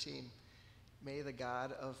chapter 13. May the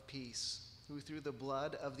God of peace, who through the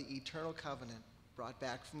blood of the eternal covenant brought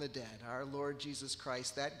back from the dead our Lord Jesus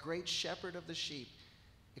Christ, that great shepherd of the sheep,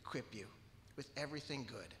 equip you with everything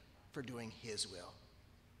good for doing his will.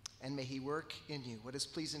 And may he work in you what is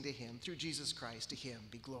pleasing to him through Jesus Christ. To him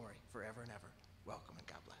be glory forever and ever. Welcome and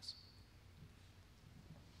God bless.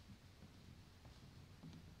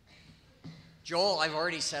 Joel, I've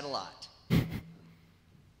already said a lot.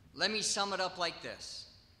 Let me sum it up like this.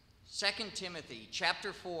 2 Timothy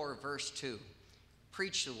chapter 4, verse 2.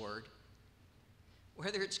 Preach the word,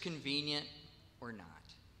 whether it's convenient or not.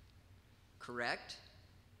 Correct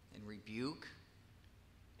and rebuke,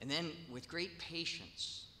 and then with great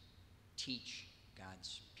patience, teach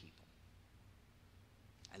God's people.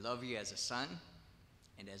 I love you as a son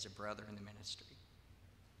and as a brother in the ministry.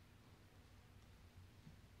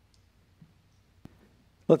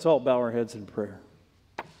 Let's all bow our heads in prayer.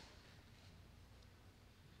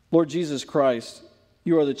 Lord Jesus Christ,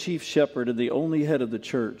 you are the chief shepherd and the only head of the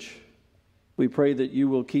church. We pray that you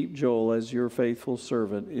will keep Joel as your faithful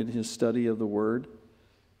servant in his study of the word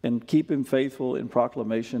and keep him faithful in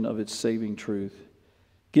proclamation of its saving truth.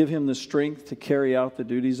 Give him the strength to carry out the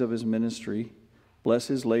duties of his ministry. Bless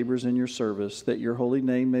his labors in your service, that your holy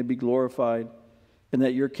name may be glorified and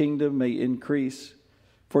that your kingdom may increase.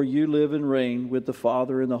 For you live and reign with the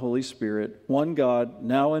Father and the Holy Spirit, one God,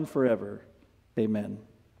 now and forever. Amen.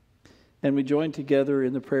 And we join together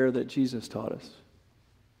in the prayer that Jesus taught us.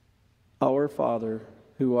 Our Father,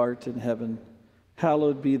 who art in heaven,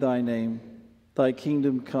 hallowed be thy name. Thy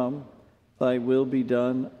kingdom come, thy will be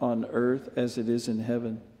done on earth as it is in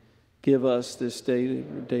heaven. Give us this day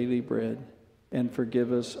daily bread, and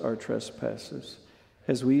forgive us our trespasses,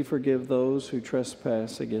 as we forgive those who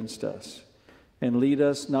trespass against us. And lead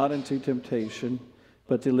us not into temptation,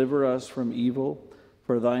 but deliver us from evil.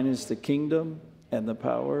 For thine is the kingdom, and the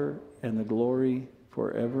power, and the glory,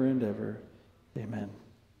 forever and ever. Amen.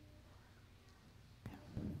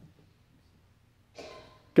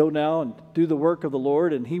 Go now and do the work of the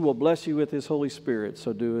Lord, and he will bless you with his Holy Spirit,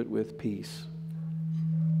 so do it with peace.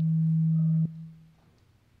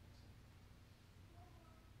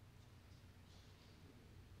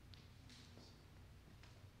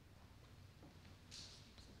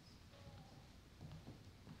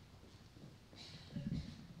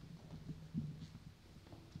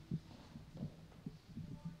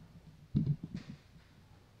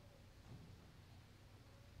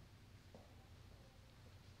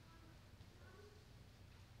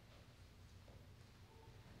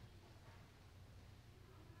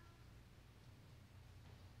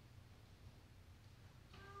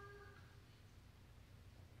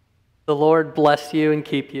 The Lord bless you and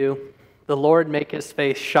keep you. The Lord make his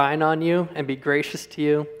face shine on you and be gracious to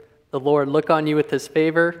you. The Lord look on you with his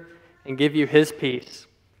favor and give you his peace.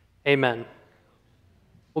 Amen.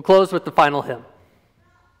 We'll close with the final hymn.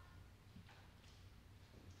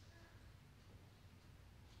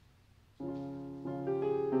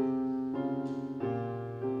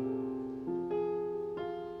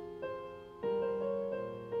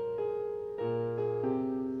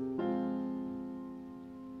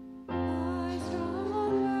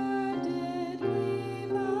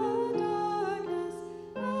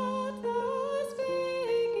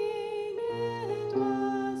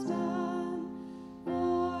 Was done,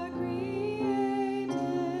 for creation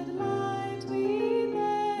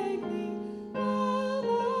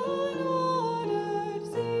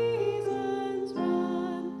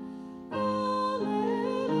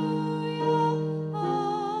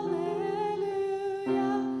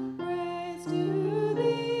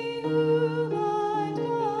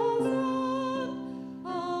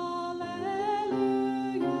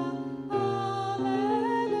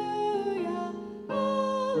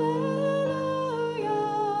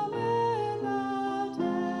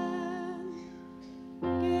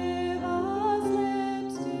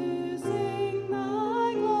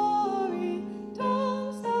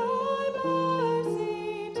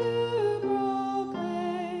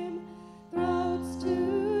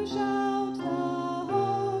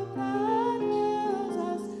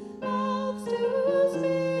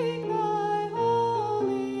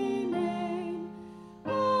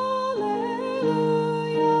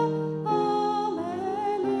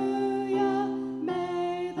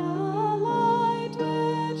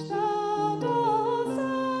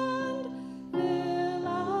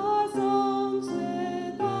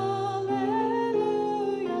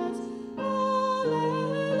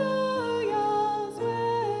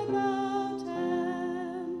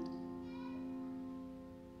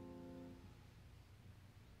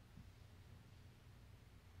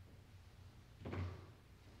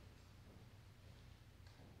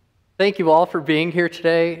thank you all for being here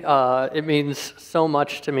today. It means so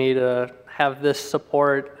much to me to have this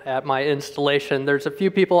support at my installation. There's a few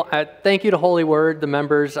people. Thank you to Holy Word, the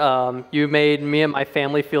members. You made me and my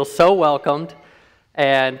family feel so welcomed.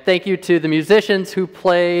 And thank you to the musicians who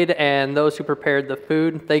played and those who prepared the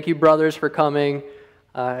food. Thank you, brothers, for coming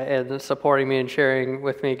and supporting me and sharing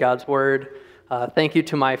with me God's Word. Thank you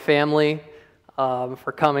to my family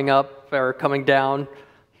for coming up or coming down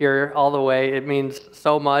here all the way. It means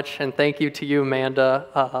so much. And thank you to you, Amanda.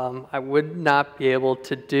 I would not be able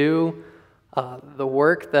to do the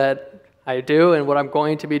work that I do and what I'm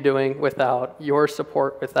going to be doing without your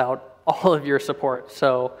support, without all of your support.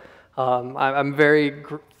 So I'm very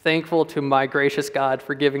thankful to my gracious God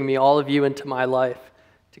for giving me all of you into my life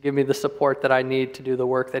to give me the support that I need to do the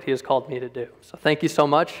work that he has called me to do. So thank you so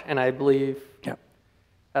much, and I believe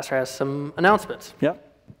Pastor has some announcements. Yep.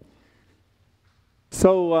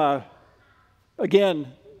 So,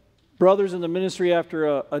 again, brothers in the ministry,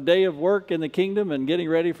 after a day of work in the kingdom and getting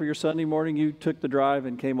ready for your Sunday morning, you took the drive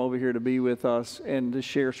and came over here to be with us and to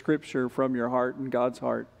share Scripture from your heart and God's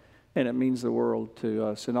heart. And it means the world to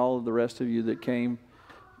us and all of the rest of you that came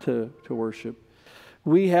to worship.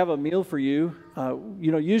 We have a meal for you.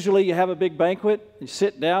 Usually you have a big banquet, you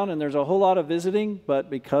sit down, and there's a whole lot of visiting, but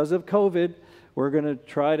because of COVID, we're going to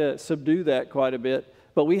try to subdue that quite a bit.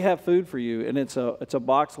 But we have food for you, and it's a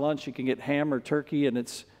box lunch. You can get ham or turkey,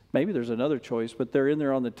 and maybe there's another choice, but they're in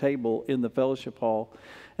there on the table in the fellowship hall.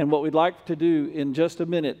 And what we'd like to do in just a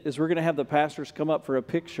minute is we're going to have the pastors come up for a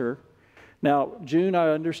picture. Now, June, I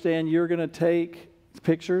understand you're going to take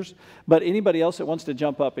pictures, but anybody else that wants to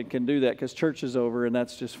jump up and can do that because church is over, and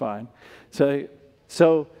that's just fine. But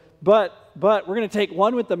we're going to take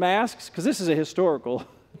one with the masks because this is a historical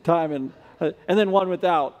time, and then one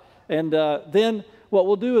without. And then what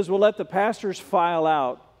we'll do is we'll let the pastors file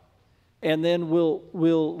out, and then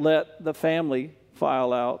we'll let the family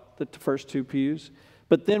file out the first two pews.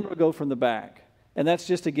 But then we'll go from the back. And that's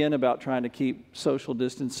just, again, about trying to keep social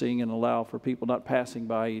distancing and allow for people not passing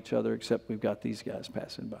by each other, except we've got these guys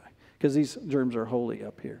passing by. Because these germs are holy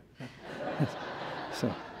up here.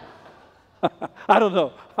 So, I don't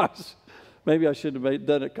know. Maybe I shouldn't have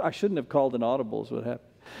done it. I shouldn't have called an audible is what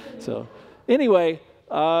happened. So, anyway,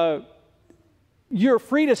 you're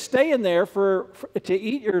free to stay in there to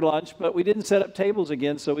eat your lunch, but we didn't set up tables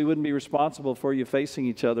again, so we wouldn't be responsible for you facing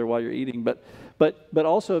each other while you're eating. But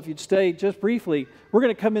also, if you'd stay just briefly, we're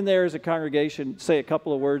going to come in there as a congregation, say a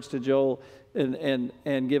couple of words to Joel, and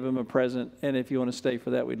give him a present. And if you want to stay for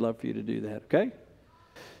that, we'd love for you to do that, okay?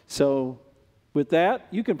 So with that,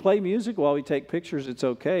 you can play music while we take pictures. It's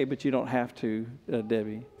okay, but you don't have to,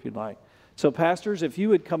 Debbie, if you'd like. So pastors, if you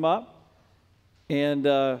would come up, and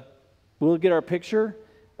we'll get our picture.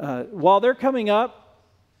 While they're coming up,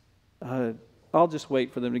 I'll just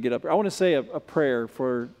wait for them to get up. I want to say a prayer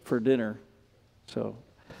for dinner. So,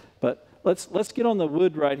 but let's get on the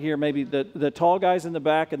wood right here. Maybe the tall guys in the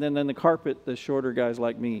back, and then the carpet, the shorter guys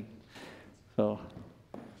like me. So,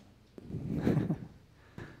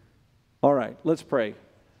 all right, let's pray.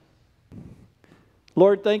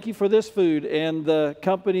 Lord, thank you for this food and the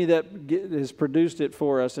company that has produced it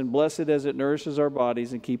for us, and bless it as it nourishes our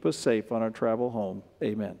bodies and keep us safe on our travel home.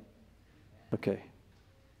 Amen. Okay.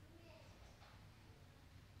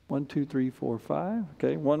 1, 2, 3, 4, 5.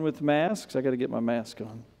 Okay, one with masks. I got to get my mask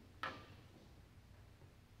on.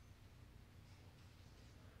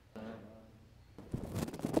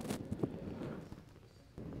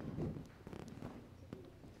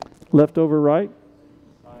 Left over right.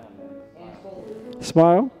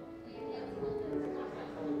 Smile.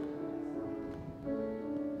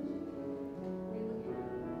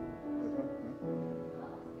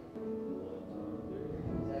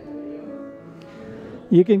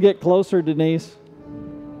 You can get closer, Denise.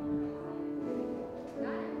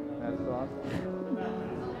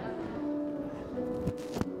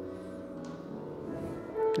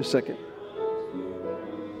 Just a second.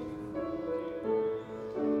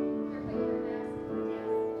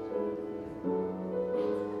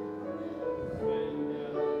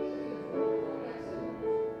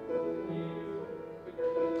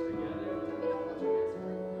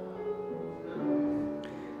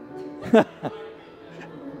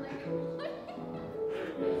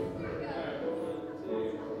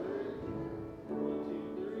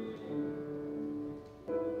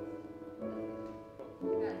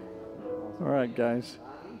 All right, guys,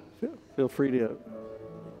 feel free to.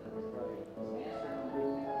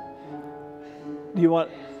 You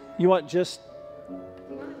want just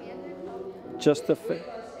the face?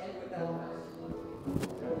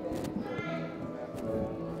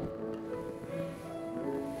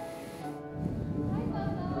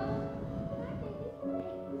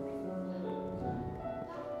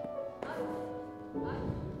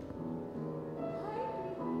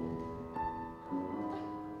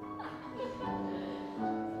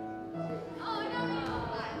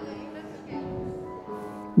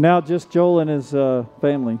 Now just Joel and his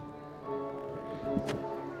family.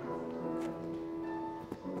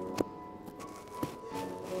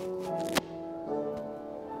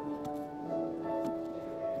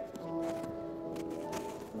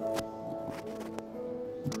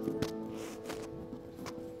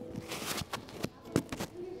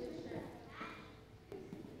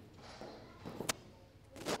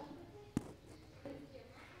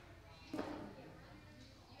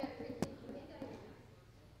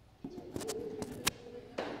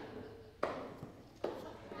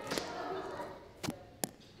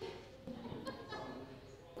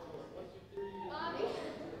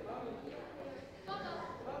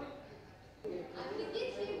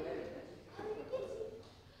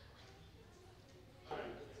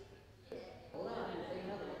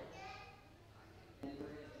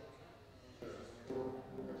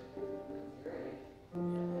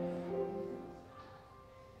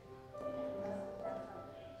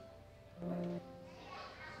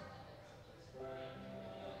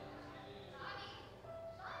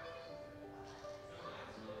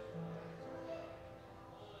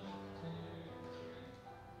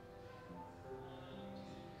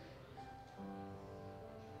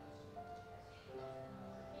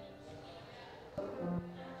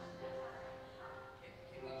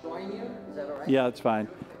 Yeah, it's fine.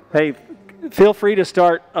 Hey, feel free to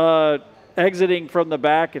start exiting from the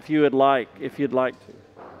back if you'd like to.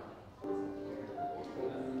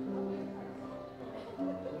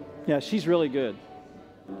 Yeah, she's really good.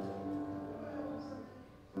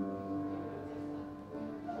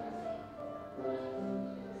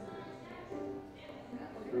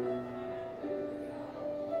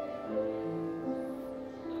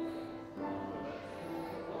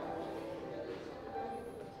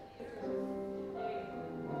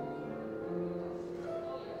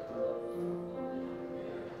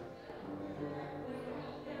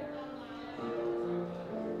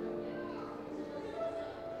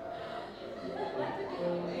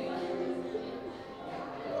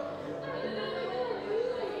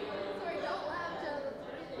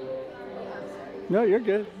 No, you're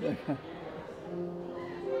good.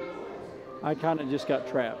 I kind of just got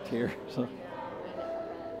trapped here. So.